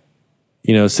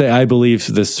 you know, say I believe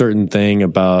this certain thing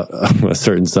about a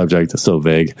certain subject, it's so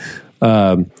vague.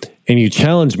 And you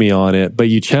challenge me on it, but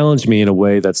you challenge me in a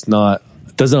way doesn't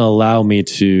allow me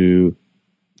to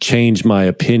change my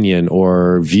opinion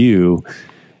or view.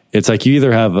 It's like you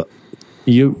either have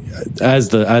as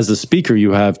the speaker,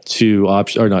 you have two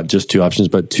options, or not just two options,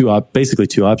 but basically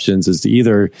two options, is to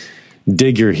either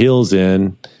dig your heels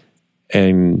in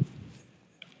and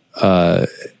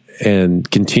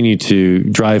continue to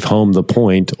drive home the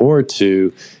point, or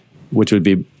which would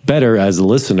be better as a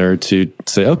listener, to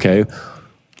say, okay,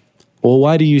 well,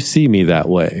 why do you see me that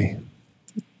way?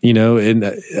 You know, and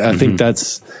I think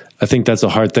that's a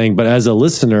hard thing, but as a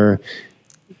listener,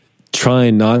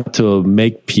 trying not to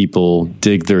make people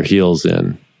dig their heels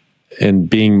in, and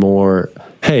being more,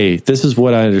 hey, this is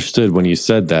what I understood when you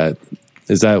said that.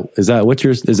 Is that what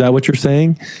you're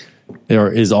saying?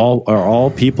 Or are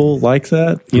all people like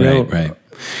that? You know? Right.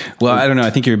 Well, I don't know. I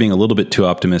think you're being a little bit too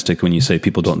optimistic when you say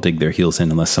people don't dig their heels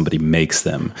in unless somebody makes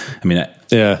them. I mean,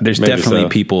 there's definitely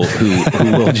people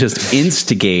who will just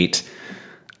instigate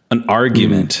an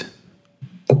argument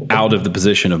out of the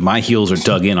position of my heels are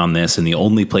dug in on this, and the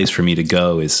only place for me to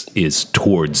go is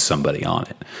towards somebody on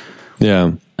it.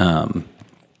 Yeah. Well,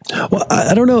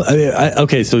 I don't know. I mean,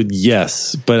 okay, so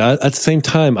yes, but at the same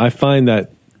time, I find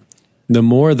that the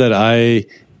more that I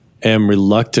am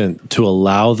reluctant to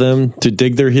allow them to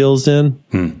dig their heels in,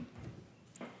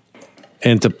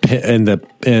 and to pin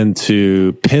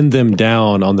them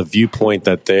down on the viewpoint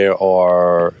that they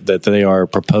are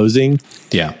proposing.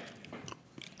 Yeah.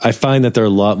 I find that they're a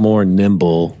lot more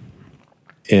nimble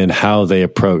in how they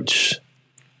approach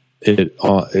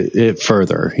it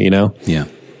further, you know? Yeah.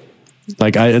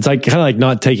 Like it's like kind of like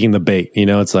not taking the bait, you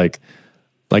know? It's like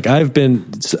I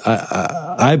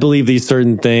believe these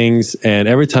certain things, and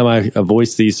every time I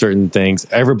voice these certain things,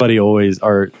 a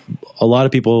lot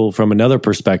of people from another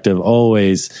perspective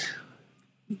always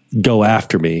go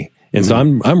after me. And so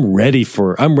I'm ready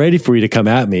for you to come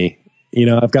at me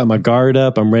I've got my guard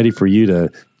up. I'm ready for you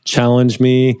to challenge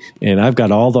me, and I've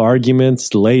got all the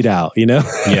arguments laid out,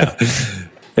 Yeah.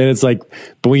 And it's like,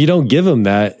 but when you don't give them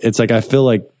that, it's like, I feel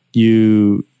like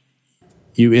you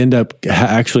end up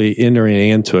actually entering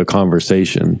into a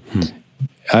conversation.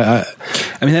 I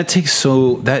mean,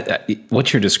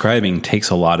 what you're describing takes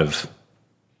a lot of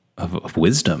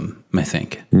wisdom, I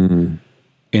think,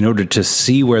 in order to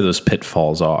see where those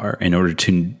pitfalls are, in order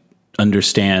to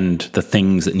understand the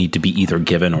things that need to be either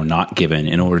given or not given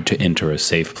in order to enter a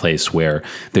safe place where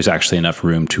there's actually enough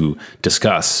room to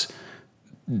discuss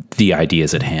the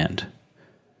ideas at hand.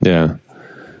 Yeah.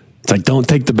 It's like, don't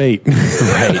take the bait.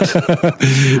 Right.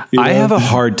 I have a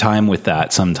hard time with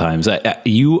that sometimes.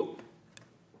 You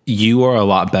are a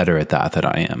lot better at that than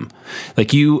I am.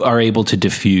 Like, you are able to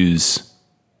diffuse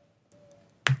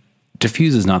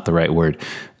is not the right word.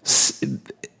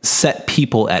 Set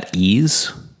people at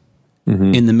ease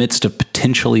in the midst of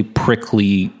potentially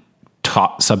prickly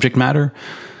subject matter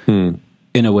in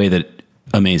a way that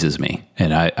amazes me.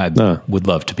 And I would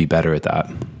love to be better at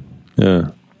that.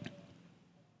 Yeah.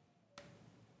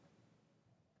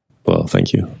 Well,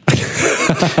 thank you.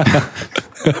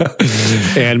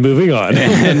 And moving on.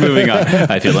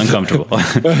 I feel uncomfortable.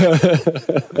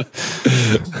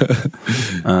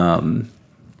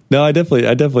 No, I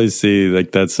definitely see,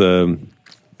 like, that's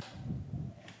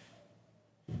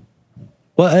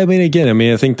well, I mean,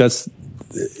 I think that's,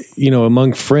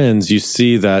 among friends, you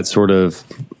see that sort of,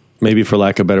 maybe for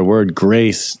lack of a better word,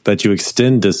 grace that you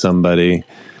extend to somebody.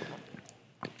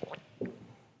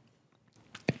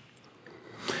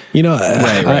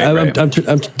 Right. I'm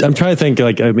trying to think,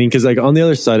 because on the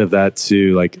other side of that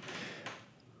too, like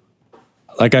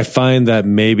I find that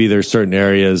maybe there's certain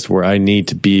areas where I need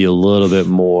to be a little bit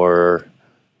more,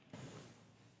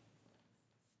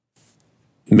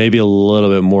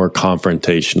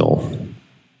 confrontational.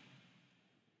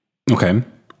 Okay.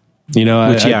 Which,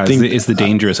 I think is the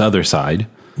dangerous other side.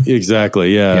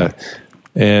 Exactly. Yeah.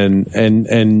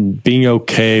 And being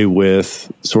okay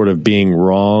with sort of being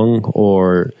wrong,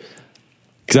 or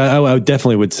because I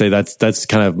definitely would say that's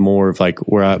kind of more of like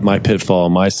where my pitfall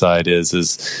on my side is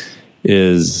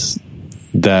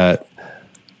that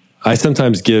I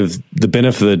sometimes give the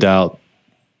benefit of the doubt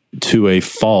to a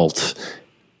fault.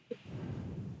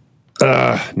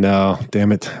 No,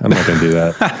 damn it. I'm not going to do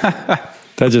that.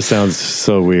 That just sounds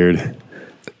so weird.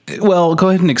 Well, go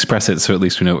ahead and express it so at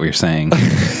least we know what you're saying.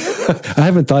 I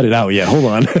haven't thought it out yet. Hold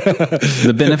on.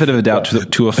 The benefit of a doubt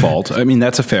to a fault. I mean,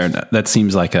 that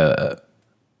seems like a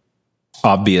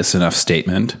obvious enough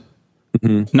statement.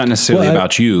 Mm-hmm. Not necessarily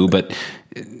about you, but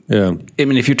yeah. I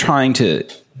mean, if you're trying to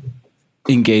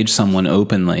engage someone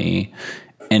openly,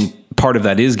 and part of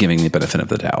that is giving the benefit of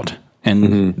the doubt,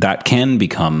 and that can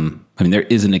become, there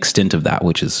is an extent of that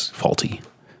which is faulty.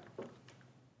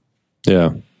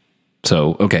 Yeah.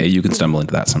 So, okay, you can stumble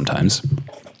into that sometimes.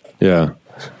 Yeah.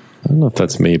 I don't know if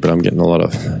that's me, but I'm getting a lot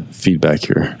of feedback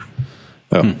here.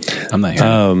 Oh, I'm not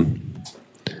hearing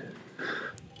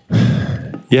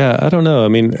Yeah, I don't know. I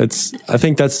mean, I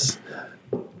think that's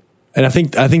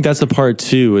the part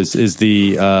too, is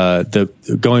the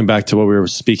going back to what we were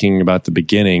speaking about at the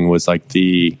beginning, was like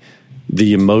the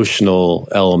emotional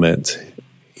element.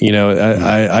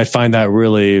 I find that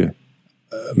really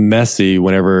messy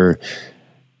whenever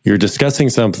you're discussing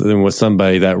something with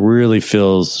somebody that really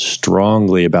feels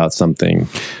strongly about something.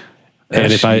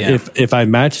 And if I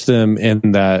match them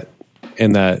in that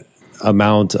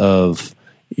amount of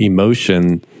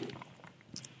emotion,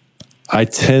 I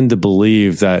tend to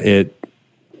believe that it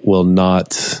will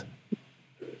not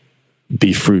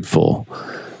be fruitful.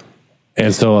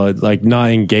 And so like not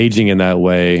engaging in that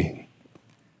way,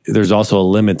 there's also a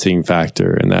limiting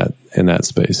factor in that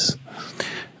space.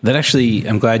 That actually,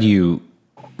 I'm glad you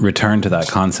returned to that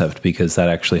concept, because that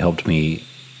actually helped me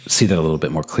see that a little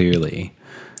bit more clearly.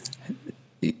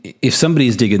 If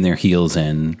somebody's digging their heels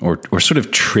in or sort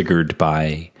of triggered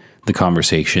by the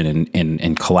conversation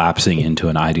and collapsing into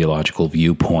an ideological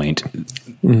viewpoint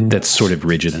that's sort of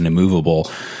rigid and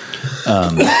immovable,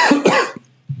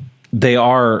 they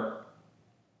are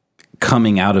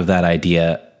coming out of that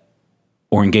idea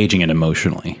or engaging it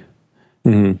emotionally.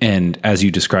 Mm-hmm. And as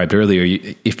you described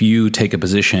earlier, if you take a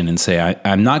position and say,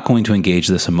 I'm not going to engage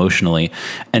this emotionally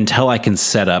until I can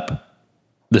set up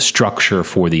the structure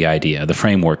for the idea, the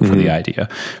framework for the idea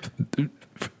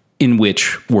in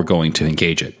which we're going to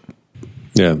engage it.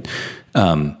 Yeah.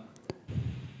 Well,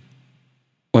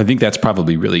 I think that's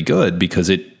probably really good, because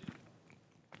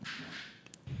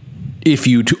if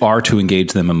you are to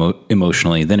engage them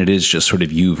emotionally, then it is just sort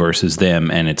of you versus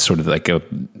them. And it's sort of like a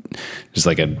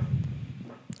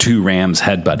two rams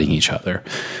headbutting each other.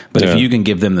 But if you can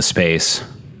give them the space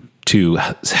to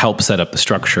help set up the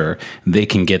structure, they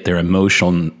can get their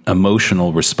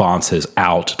emotional responses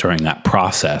out during that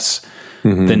process.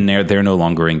 Then they're no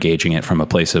longer engaging it from a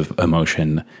place of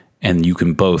emotion, and you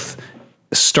can both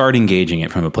start engaging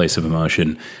it from a place of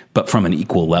emotion, but from an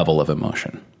equal level of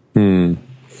emotion. Well,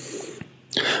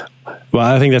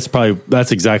 I think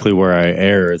that's exactly where I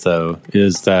err, though,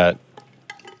 is that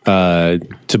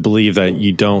to believe that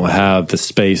you don't have the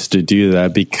space to do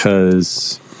that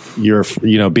because you're,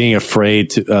 being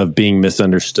afraid of being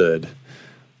misunderstood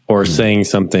or saying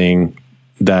something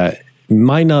that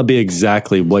might not be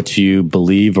exactly what you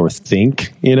believe or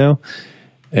think,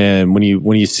 And when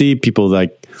you see people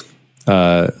like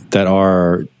that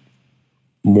are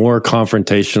more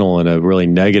confrontational in a really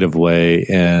negative way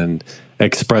and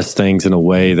express things in a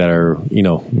way that are,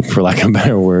 for lack of a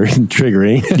better word,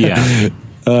 triggering. Yeah.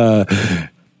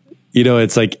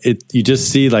 It's like you just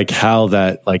see like how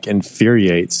that like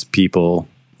infuriates people,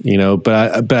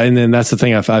 but then that's the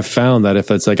thing I've found that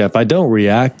if I don't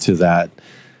react to that,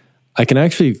 I can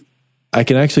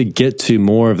actually get to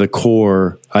more of the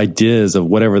core ideas of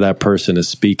whatever that person is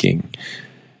speaking.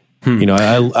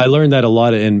 I learned that a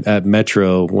lot at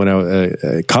Metro when I was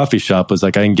a coffee shop. Was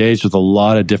like I engaged with a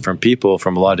lot of different people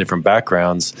from a lot of different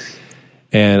backgrounds,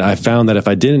 and I found that if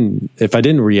I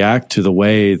didn't react to the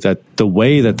way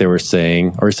that they were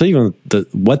saying, or so even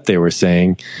what they were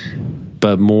saying,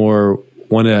 but more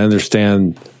wanted to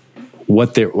understand where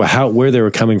they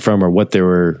were coming from or what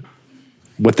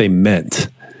they meant.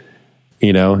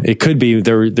 It could be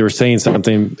they were saying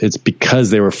something. It's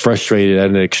because they were frustrated at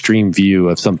an extreme view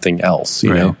of something else,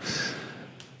 you know.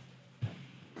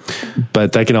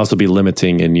 But that can also be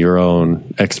limiting in your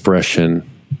own expression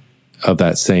of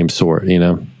that same sort,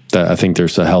 That I think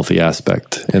there's a healthy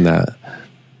aspect in that.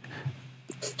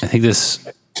 I think this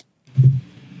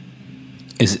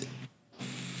is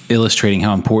illustrating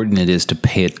how important it is to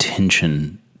pay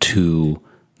attention to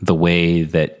the way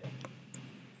that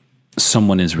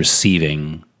someone is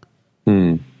receiving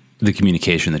the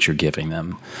communication that you're giving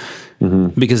them.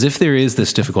 Because if there is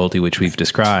this difficulty, which we've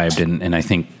described, and I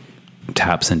think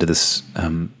taps into this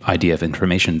idea of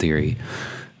information theory,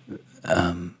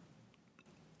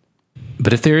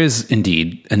 but if there is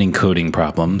indeed an encoding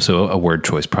problem, so a word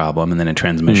choice problem, and then a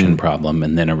transmission problem,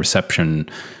 and then a reception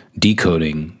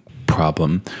decoding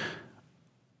problem,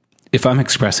 if I'm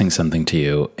expressing something to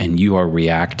you and you are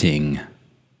reacting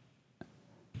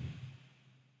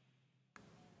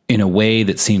in a way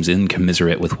that seems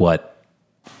incommensurate with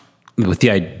the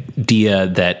idea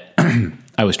that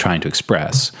I was trying to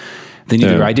express, then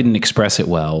either I didn't express it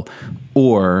well,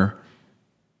 or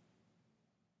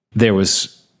there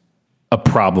was a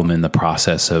problem in the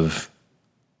process of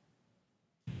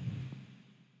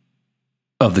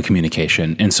the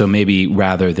communication. And so maybe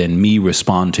rather than me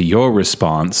respond to your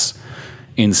response,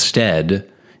 instead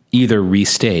either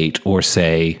restate or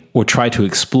say, or try to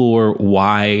explore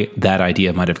why that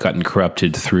idea might have gotten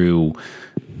corrupted through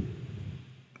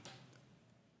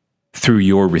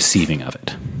your receiving of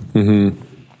it.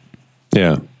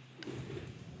 Yeah.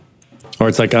 Or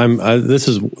it's like this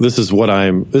is what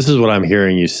I'm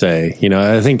hearing you say.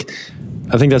 I think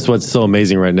that's what's so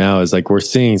amazing right now is like we're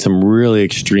seeing some really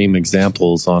extreme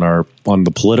examples on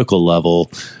the political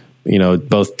level.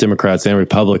 Both Democrats and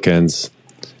Republicans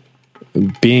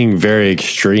being very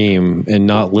extreme and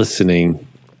not listening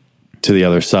to the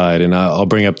other side. And I'll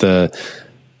bring up the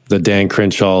Dan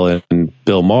Crenshaw and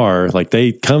Bill Maher. Like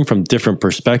they come from different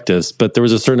perspectives, but there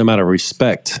was a certain amount of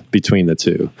respect between the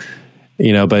two.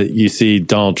 But you see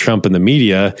Donald Trump in the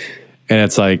media, and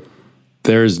it's like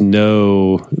there's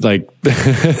no like.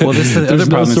 Well, this is the other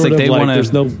problem. It's like they want to.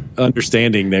 There's no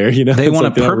understanding there. They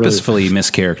want to purposefully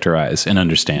mischaracterize and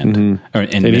understand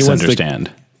and misunderstand.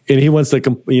 And he wants to,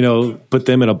 put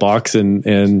them in a box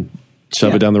and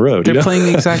shove it down the road. They're playing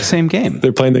the exact same game.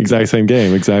 They're playing the exact same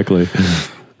game. Exactly.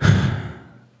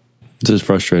 It's just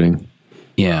frustrating.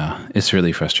 Yeah, it's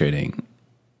really frustrating.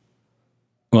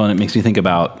 Well, and it makes me think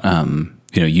about,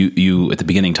 you at the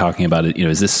beginning talking about it,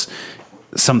 is this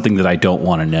something that I don't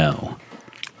want to know?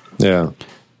 Yeah.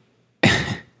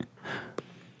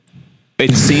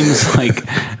 It seems like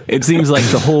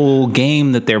the whole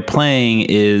game that they're playing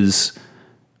is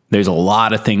there's a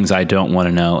lot of things I don't want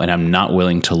to know and I'm not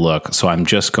willing to look. So I'm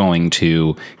just going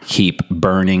to keep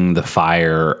burning the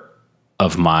fire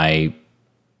of my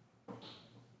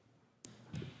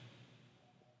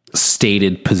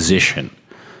stated position.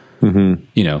 So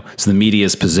the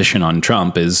media's position on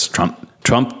Trump is Trump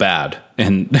Trump bad.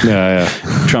 And Yeah.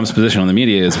 Trump's position on the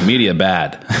media is media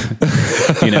bad.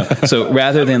 So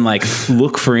rather than like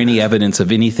look for any evidence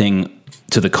of anything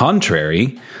to the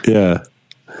contrary, Yeah.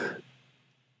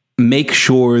 make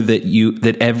sure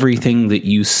that everything that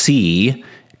you see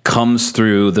comes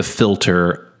through the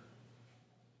filter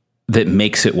that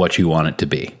makes it what you want it to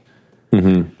be.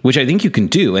 Mm-hmm. Which I think you can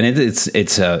do, and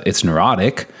it's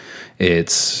neurotic.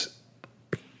 It's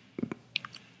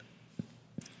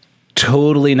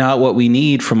totally not what we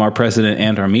need from our president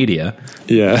and our media.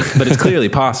 Yeah, but it's clearly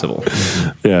possible.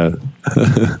 Yeah.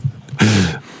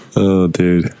 Oh,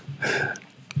 dude.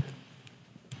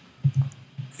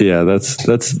 Yeah, that's.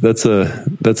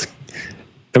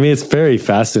 I mean, it's very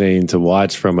fascinating to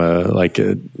watch from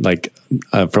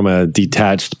from a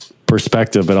detached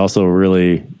perspective, but also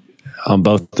really on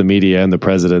both the media and the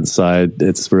president's side,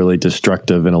 it's really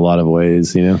destructive in a lot of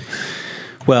ways,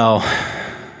 Well,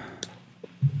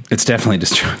 it's definitely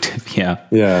destructive. Yeah.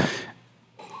 Yeah.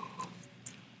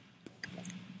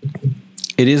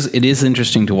 It is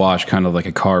interesting to watch, kind of like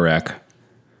a car wreck.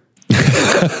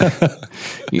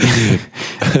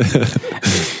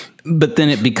 But then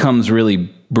it becomes really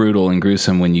brutal and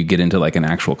gruesome when you get into like an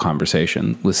actual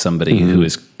conversation with somebody who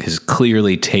is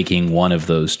clearly taking one of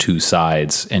those two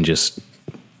sides and just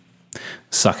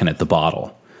sucking at the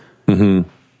bottle. Mm-hmm.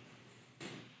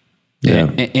 Yeah.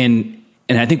 And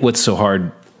I think what's so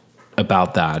hard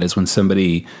about that is when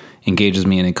somebody engages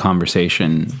me in a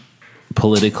conversation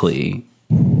politically,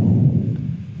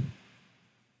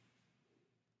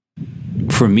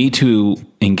 for me to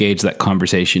engage that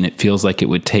conversation, it feels like it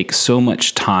would take so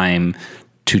much time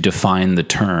to define the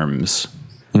terms,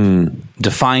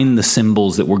 define the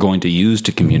symbols that we're going to use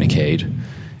to communicate,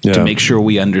 to make sure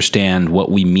we understand what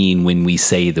we mean when we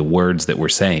say the words that we're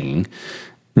saying.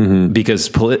 Mm-hmm. Because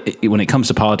when it comes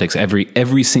to politics,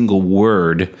 every single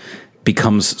word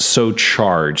becomes so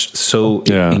charged, so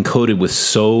encoded with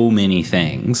so many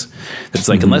things. It's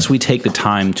like, unless we take the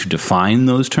time to define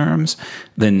those terms,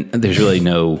 then there's really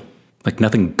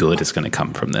nothing good is going to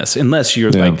come from this. Unless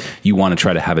you're you want to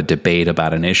try to have a debate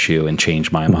about an issue and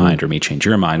change my mind or me change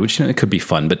your mind, which it could be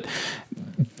fun, but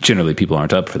generally people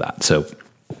aren't up for that. So,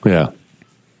 yeah.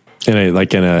 In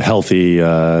a healthy,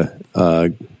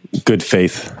 good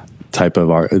faith type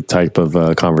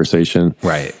of conversation.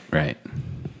 Right.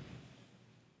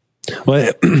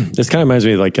 Well, this kind of reminds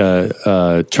me of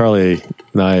Charlie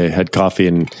and I had coffee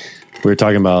and we were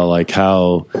talking about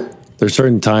how there's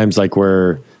certain times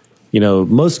where,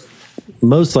 most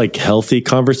healthy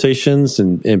conversations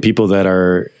and people that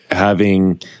are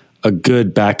having a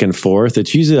good back and forth,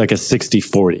 it's usually a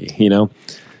 60-40,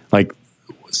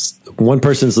 one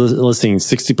person's listening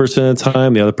 60% of the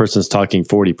time, the other person's talking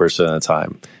 40% of the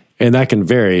time. And that can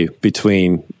vary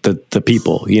between the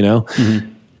people,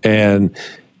 Mm-hmm.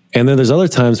 And then there's other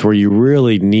times where you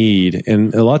really need,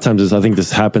 and a lot of times I think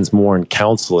this happens more in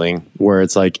counseling, where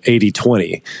it's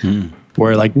 80-20,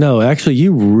 where no, actually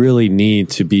you really need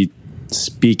to be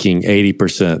speaking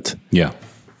 80%. Yeah.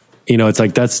 It's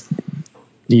that's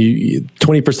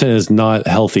 20% is not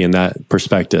healthy in that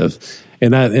perspective.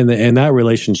 And that in that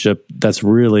relationship, that's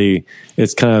really,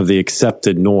 it's kind of the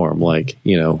accepted norm.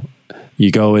 You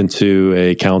go into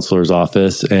a counselor's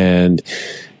office and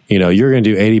you're going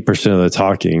to do 80% of the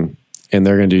talking and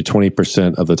they're going to do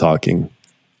 20% of the talking,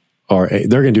 or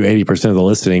they're going to do 80% of the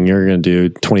listening. You're going to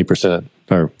do 20%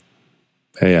 or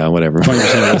whatever.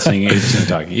 20% of listening, 80% of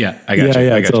talking. Yeah. I got you.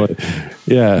 Yeah. I got totally.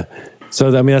 you. Yeah.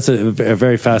 So, I mean, that's a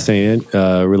very fascinating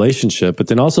relationship. But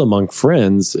then also among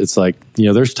friends, it's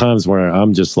there's times where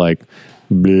I'm just blah.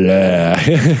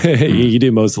 You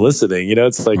do most listening,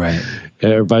 it's right.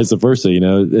 Vice versa,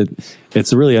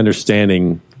 it's really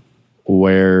understanding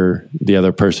where the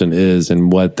other person is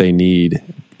and what they need.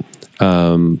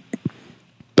 But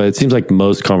it seems like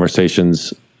most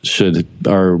conversations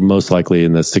are most likely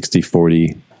in the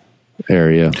 60-40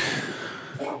 area.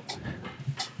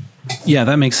 Yeah,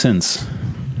 that makes sense.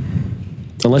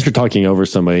 Unless you're talking over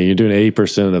somebody, you're doing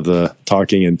 80% of the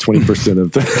talking and 20%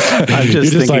 of the... I'm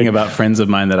just thinking about friends of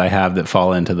mine that I have that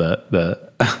fall into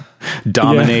the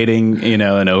dominating,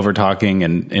 and over talking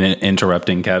and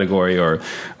interrupting category, or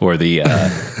the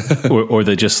or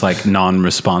the just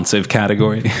non-responsive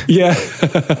category. Yeah,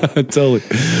 totally.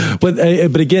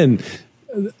 But again,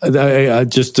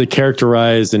 just to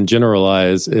characterize and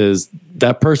generalize, is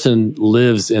that person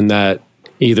lives in that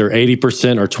either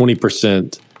 80% or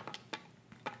 20%.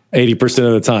 80%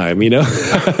 of the time, yeah.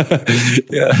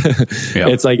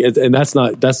 It's and that's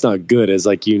not good. It's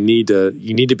you need to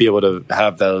be able to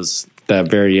have that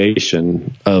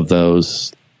variation of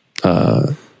those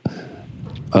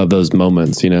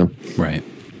moments, Right.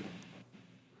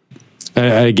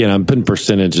 Again, I'm putting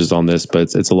percentages on this,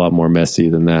 but it's a lot more messy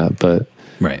than that. But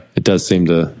right, it does seem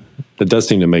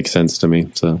to make sense to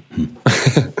me. So,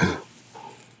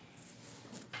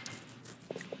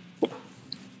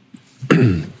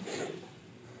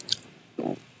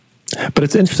 but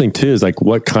it's interesting too, is like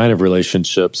what kind of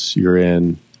relationships you're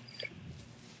in.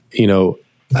 You know,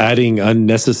 adding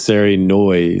unnecessary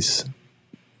noise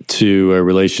to a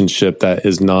relationship that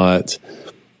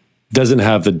doesn't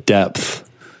have the depth.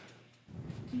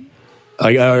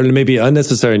 Or maybe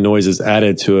unnecessary noise is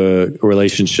added to a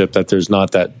relationship that there's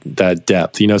not that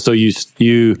depth. You know, so you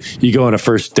go on a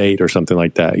first date or something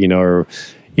like that. You know, or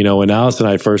when Alice and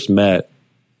I first met,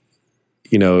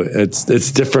 you know,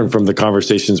 it's different from the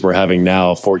conversations we're having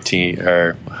now. 14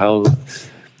 or how.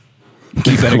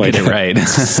 You better get it right.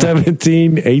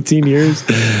 17, 18 years,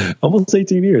 almost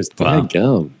 18 years. Wow.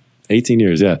 18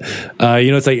 years. Yeah.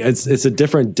 You know, it's like, it's a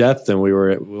different depth than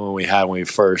when we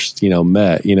first,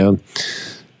 met,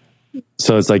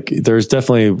 so it's like, there's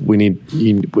definitely, we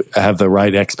need have the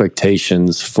right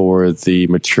expectations for the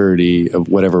maturity of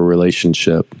whatever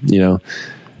relationship,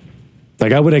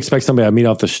 like I wouldn't expect somebody I meet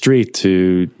off the street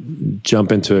to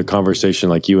jump into a conversation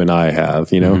like you and I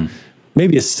have,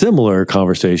 maybe a similar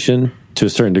conversation to a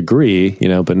certain degree,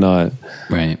 but not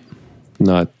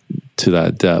to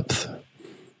that depth,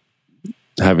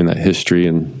 having that history.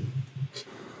 And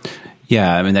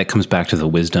yeah, I mean, that comes back to the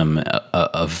wisdom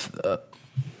of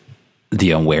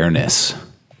the awareness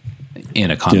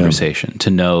in a conversation, to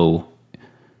know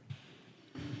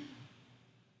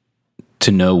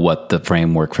what the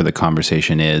framework for the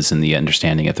conversation is and the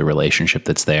understanding of the relationship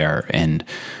that's there. And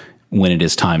when it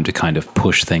is time to kind of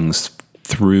push things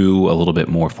through a little bit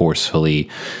more forcefully,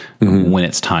 when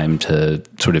it's time to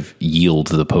sort of yield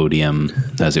the podium,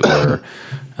 as it were,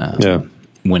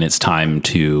 when it's time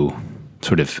to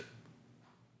sort of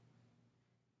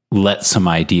let some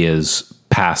ideas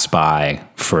pass by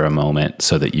for a moment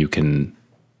so that you can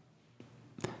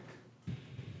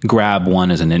grab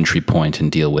one as an entry point and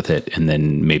deal with it, and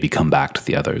then maybe come back to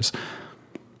the others.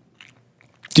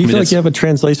 Do you feel like you have a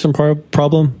translation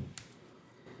problem?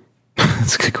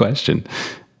 That's a good question.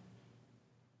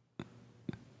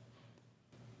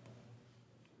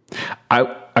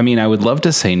 I mean, I would love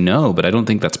to say no, but I don't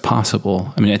think that's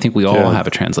possible. I mean, I think we all have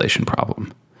a translation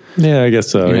problem. Yeah, I guess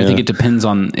so. I think it depends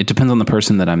on the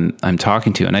person that I'm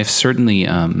talking to, and I've certainly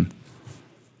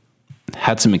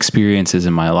had some experiences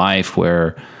in my life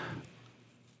where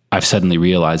I've suddenly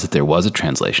realized that there was a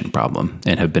translation problem,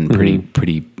 and have been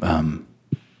pretty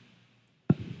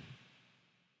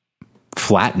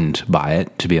flattened by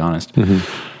it, to be honest.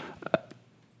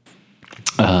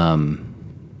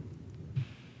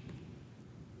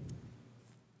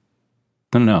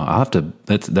 I don't know. I'll have to.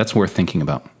 That's worth thinking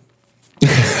about.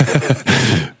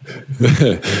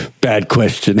 Bad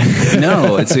question.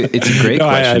 No, it's a great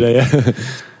question.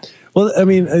 Well, I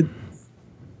mean,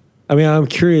 I'm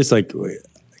curious, like,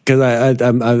 because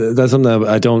I'm that's something that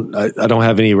I don't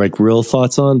have any like real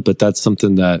thoughts on, but that's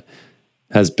something that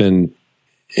has been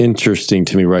interesting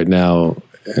to me right now,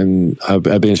 and I'd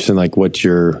be interested in like what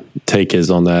your take is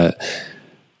on that.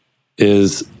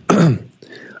 Is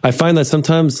I find that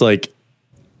sometimes like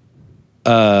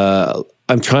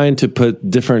I'm trying to put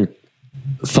different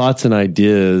thoughts and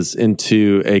ideas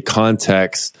into a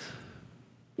context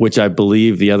which I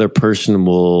believe the other person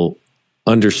will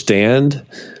understand,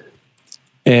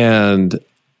 and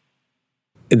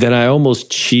then I almost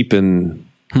cheapen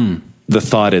the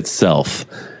thought itself.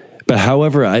 But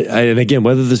however, and again,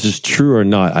 whether this is true or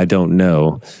not, I don't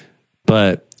know.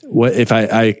 But what if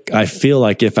I feel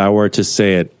like if I were to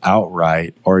say it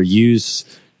outright or use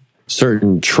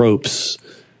certain tropes,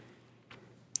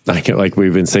 like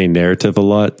we've been saying narrative a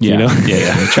lot, Yeah,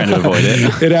 I'm trying to avoid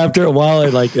it. And after a while,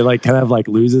 it kind of like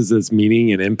loses its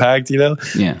meaning and impact,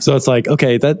 Yeah. So it's like,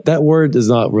 okay, that word is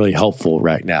not really helpful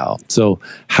right now. So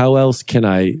how else can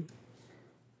I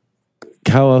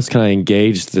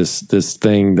engage this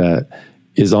thing that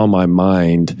is on my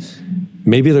mind?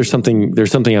 Maybe there's something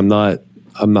I'm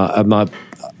not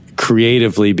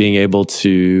creatively being able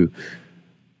to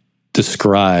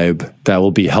describe that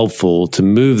will be helpful to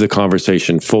move the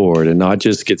conversation forward and not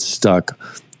just get stuck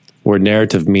where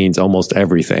narrative means almost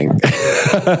everything.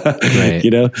 Right.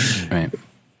 Right.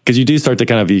 Because you do start to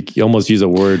kind of you almost use a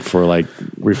word for like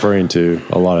referring to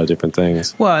a lot of different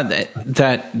things. Well,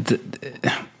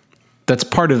 that's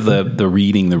part of the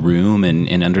reading the room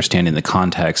and understanding the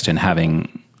context and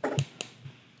having.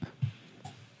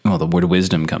 Well, the word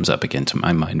wisdom comes up again to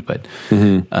my mind, but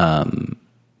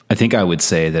I think I would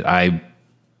say that I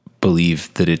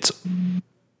believe that it's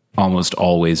almost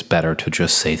always better to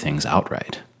just say things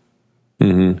outright.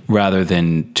 rather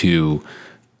than to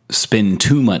spend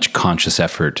too much conscious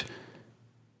effort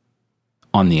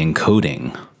on the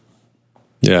encoding.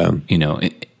 Yeah. You know,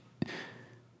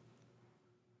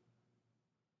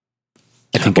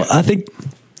 I think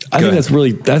that's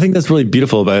really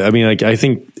beautiful. But I mean, like, I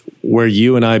think where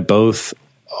you and I both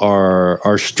are,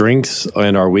 our strengths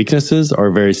and our weaknesses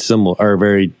are very similar, are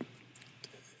very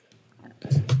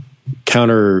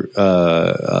counter,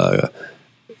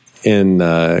 in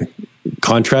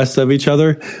contrast of each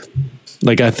other.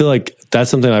 Like, I feel like that's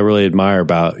something I really admire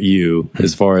about you,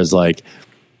 as far as like,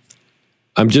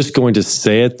 I'm just going to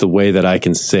say it the way that I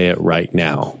can say it right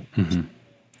now.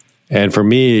 And for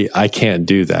me, I can't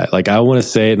do that. Like, I want to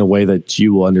say it in a way that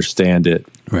you will understand it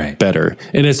better.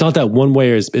 And it's not that one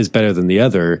way is better than the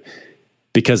other,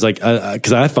 because like,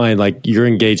 because I find like your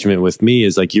engagement with me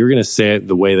is like, you're going to say it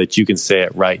the way that you can say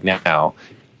it right now.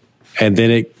 And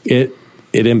then it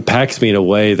impacts me in a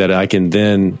way that I can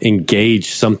then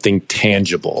engage something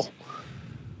tangible,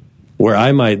 where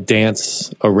I might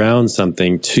dance around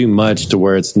something too much to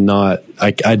where it's not,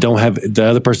 I don't have, the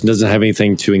other person doesn't have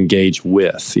anything to engage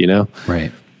with, you know?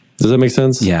 Right. Does that make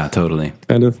sense? Yeah, totally.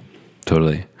 Kind of.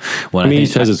 Totally. Well, I mean,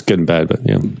 each has its good and bad, but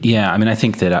yeah. Yeah. I mean, I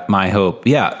think that my hope,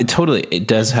 it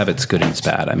does have its good and its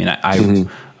bad. I mean,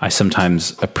 I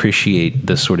sometimes appreciate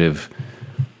the sort of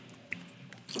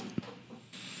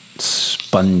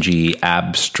spongy,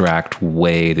 abstract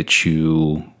way that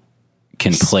you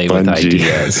can play with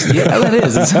ideas. Yeah, that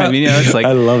is. I mean, you know, it's like,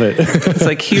 I love it. It's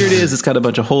like, here it is. It's got a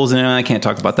bunch of holes in it. I can't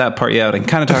talk about that part yet. I can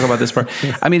kind of talk about this part.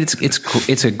 I mean, it's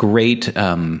a great,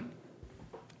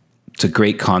 it's a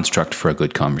great construct for a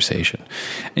good conversation.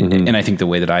 And I think the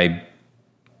way that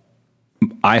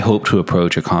I hope to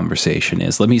approach a conversation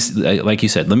is, like you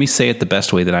said, let me say it the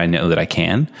best way that I know that I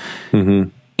can.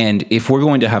 And if we're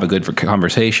going to have a good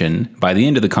conversation, by the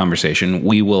end of the conversation,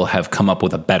 we will have come up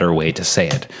with a better way to say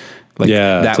it. Like,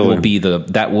 that totally.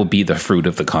 will be the fruit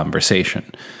of the conversation.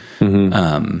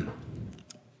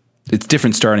 It's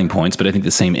different starting points, but I think the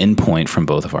same end point from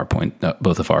both of our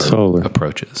totally.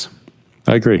 Approaches.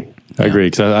 I agree. I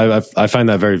agree, because I find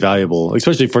that very valuable,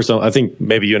 especially for some. I think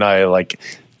maybe you and I like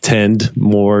tend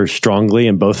more strongly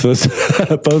in both of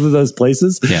those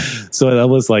places. Yeah. So it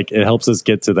almost like it helps us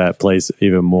get to that place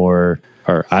even more,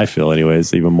 or I feel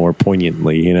anyways, even more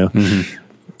poignantly, you know,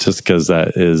 just because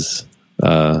that is,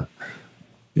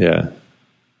 yeah.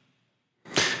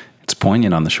 It's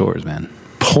poignant on the shores, man.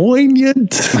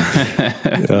 Poignant.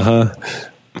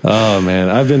 Oh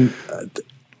man.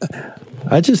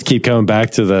 I just keep coming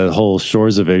back to the whole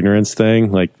shores of ignorance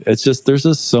thing. Like, it's just, there's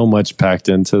just so much packed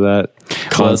into that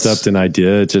concept and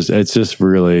idea. It's just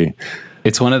really,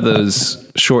 it's one of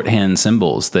those shorthand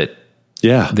symbols that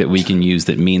we can use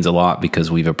that means a lot, because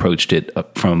we've approached it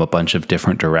from a bunch of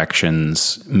different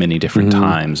directions, many different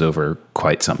times over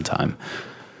quite some time.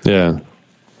 Yeah.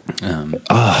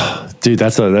 Dude,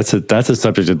 that's a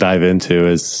subject to dive into,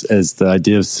 is the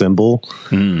idea of symbol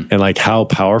and like how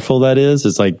powerful that is.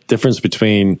 It's like difference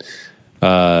between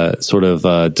sort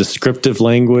of descriptive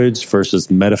language versus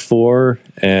metaphor.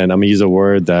 And I'm gonna use a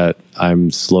word that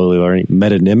I'm slowly learning,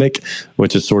 metonymic,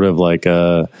 which is sort of like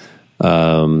a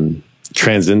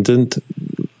transcendent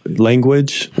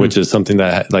language, which is something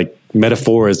that, like,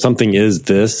 metaphor is something is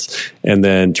this, and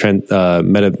then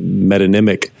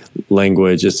metonymic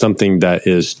language is something that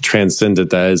is transcendent,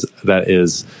 that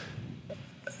is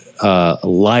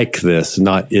like this,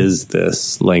 not is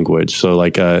this language. So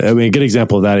like, I mean, a good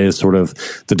example of that is sort of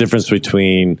the difference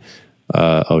between,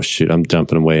 I'm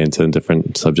jumping away into a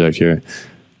different subject here.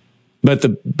 But the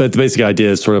basic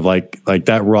idea is sort of like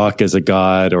that rock is a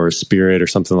god or a spirit or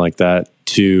something like that,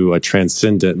 to a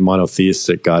transcendent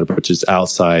monotheistic God, which is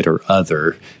outside or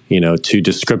other, you know, to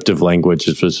descriptive language,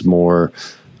 which is more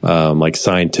like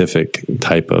scientific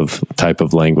type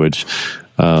of language.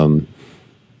 I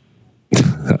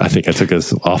think I took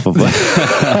us off of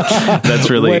that's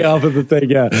really way off of the thing.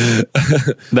 Yeah,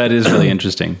 that is really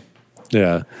interesting.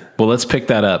 Yeah. Well, let's pick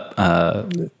that up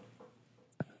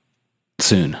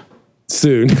soon.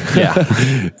 Yeah.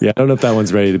 Yeah. I don't know if that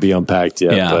one's ready to be unpacked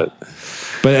yet,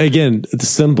 but again, the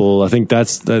symbol, I think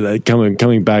that's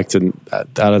coming back to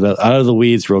out of the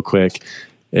weeds real quick,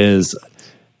 is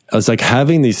it's like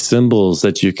having these symbols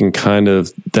that you can kind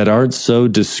of, that aren't so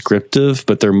descriptive,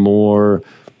 but they're more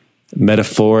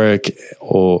metaphoric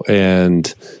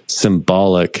and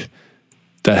symbolic,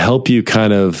 that help you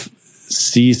kind of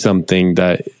see something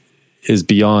that is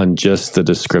beyond just the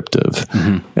descriptive.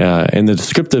 And the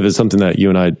descriptive is something that you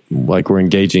and I, like, we're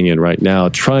engaging in right now,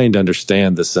 trying to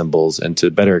understand the symbols and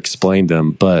to better explain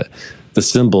them. But the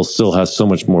symbol still has so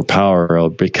much more power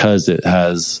because it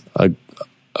has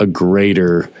a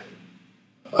greater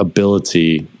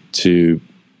ability to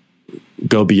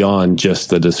go beyond just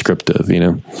the descriptive,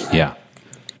 Yeah.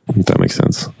 If that makes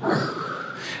sense.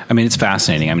 I mean, it's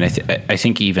fascinating. I mean, I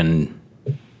think even,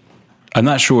 I'm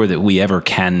not sure that we ever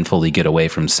can fully get away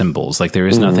from symbols. Like there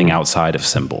is nothing outside of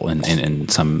symbol in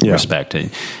some respect.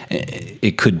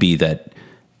 It could be that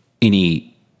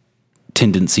any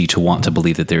tendency to want to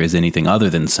believe that there is anything other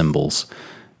than symbols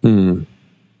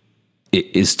it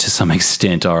is to some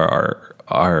extent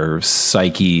our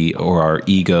psyche or our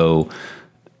ego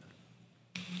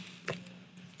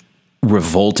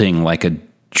revolting like a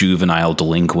juvenile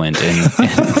delinquent and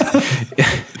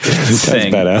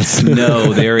saying,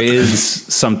 no, there is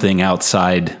something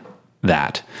outside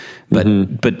that, but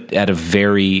at a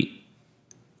very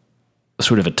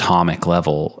sort of atomic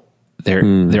level,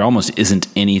 there almost isn't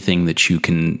anything that you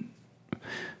can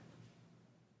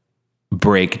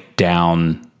break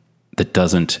down that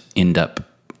doesn't end up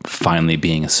finally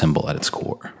being a symbol at its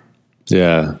core.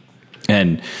 Yeah.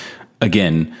 And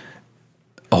again,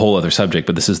 a whole other subject,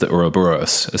 but this is the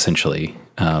Ouroboros, essentially,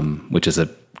 which is a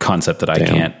concept that I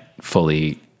can't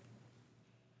fully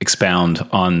expound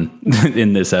on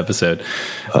in this episode.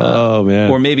 Oh man.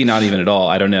 Or maybe not even at all.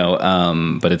 I don't know.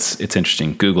 But it's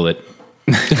interesting. Google it.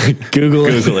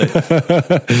 Google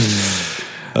it.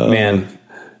 Man.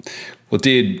 Well,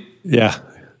 dude. Yeah.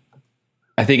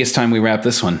 I think it's time we wrap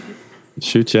this one.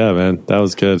 Shoot. Yeah, man. That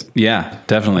was good. Yeah,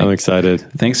 definitely. I'm excited.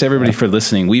 Thanks everybody for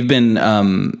listening. We've been,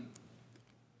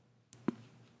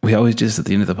 we always do this at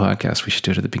the end of the podcast. We should do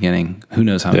it at the beginning. Who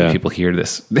knows how many people hear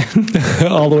this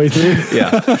all the way through?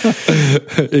 Yeah.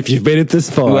 If you've made it this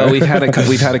far. Well, we've had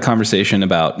a conversation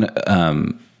about,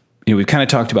 we've kind of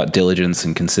talked about diligence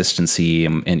and consistency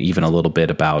and even a little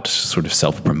bit about sort of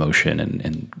self-promotion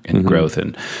and growth.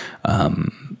 And,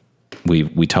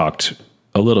 we talked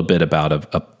a little bit about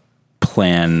a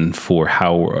plan for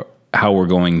how we're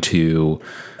going to,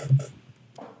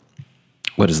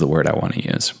 what is the word I want to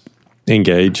use?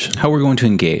 Engage. How we're going to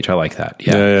engage. I like that.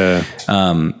 Yeah.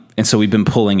 And so we've been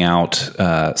pulling out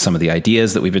some of the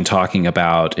ideas that we've been talking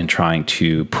about and trying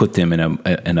to put them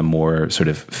in a more sort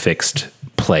of fixed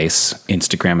place.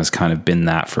 Instagram has kind of been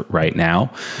that for right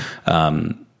now.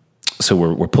 So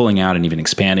we're pulling out and even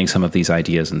expanding some of these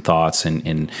ideas and thoughts.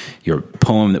 And your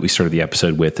poem that we started the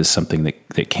episode with is something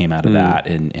that came out of that,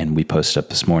 and we posted up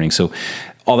this morning. So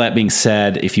all that being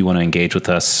said, if you want to engage with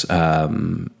us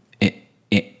and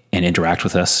interact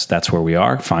with us, that's where we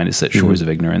are. Find us at Shores of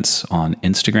Ignorance on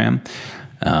Instagram.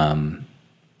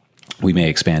 We may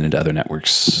expand into other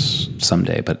networks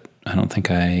someday, but I don't think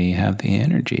I have the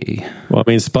energy. Well, I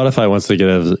mean, Spotify wants to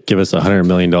give us $100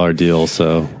 million deal,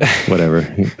 so whatever.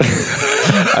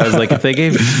 I was like, if they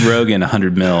gave Rogan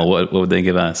 $100 million, what would they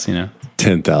give us?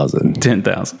 10,000.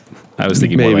 10,000. I was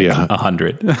thinking maybe more like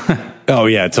 100. Oh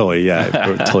yeah, totally. Yeah,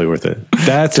 totally worth it.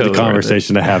 That's totally the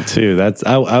conversation to have too.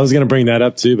 I was going to bring that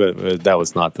up too, but that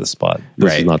was not the spot.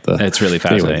 This is not the. It's really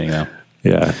fascinating though.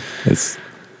 Yeah, it's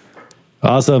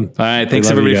awesome. All right,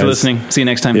 thanks everybody for listening. See you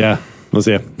next time. Yeah, we'll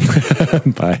see you.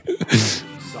 Bye.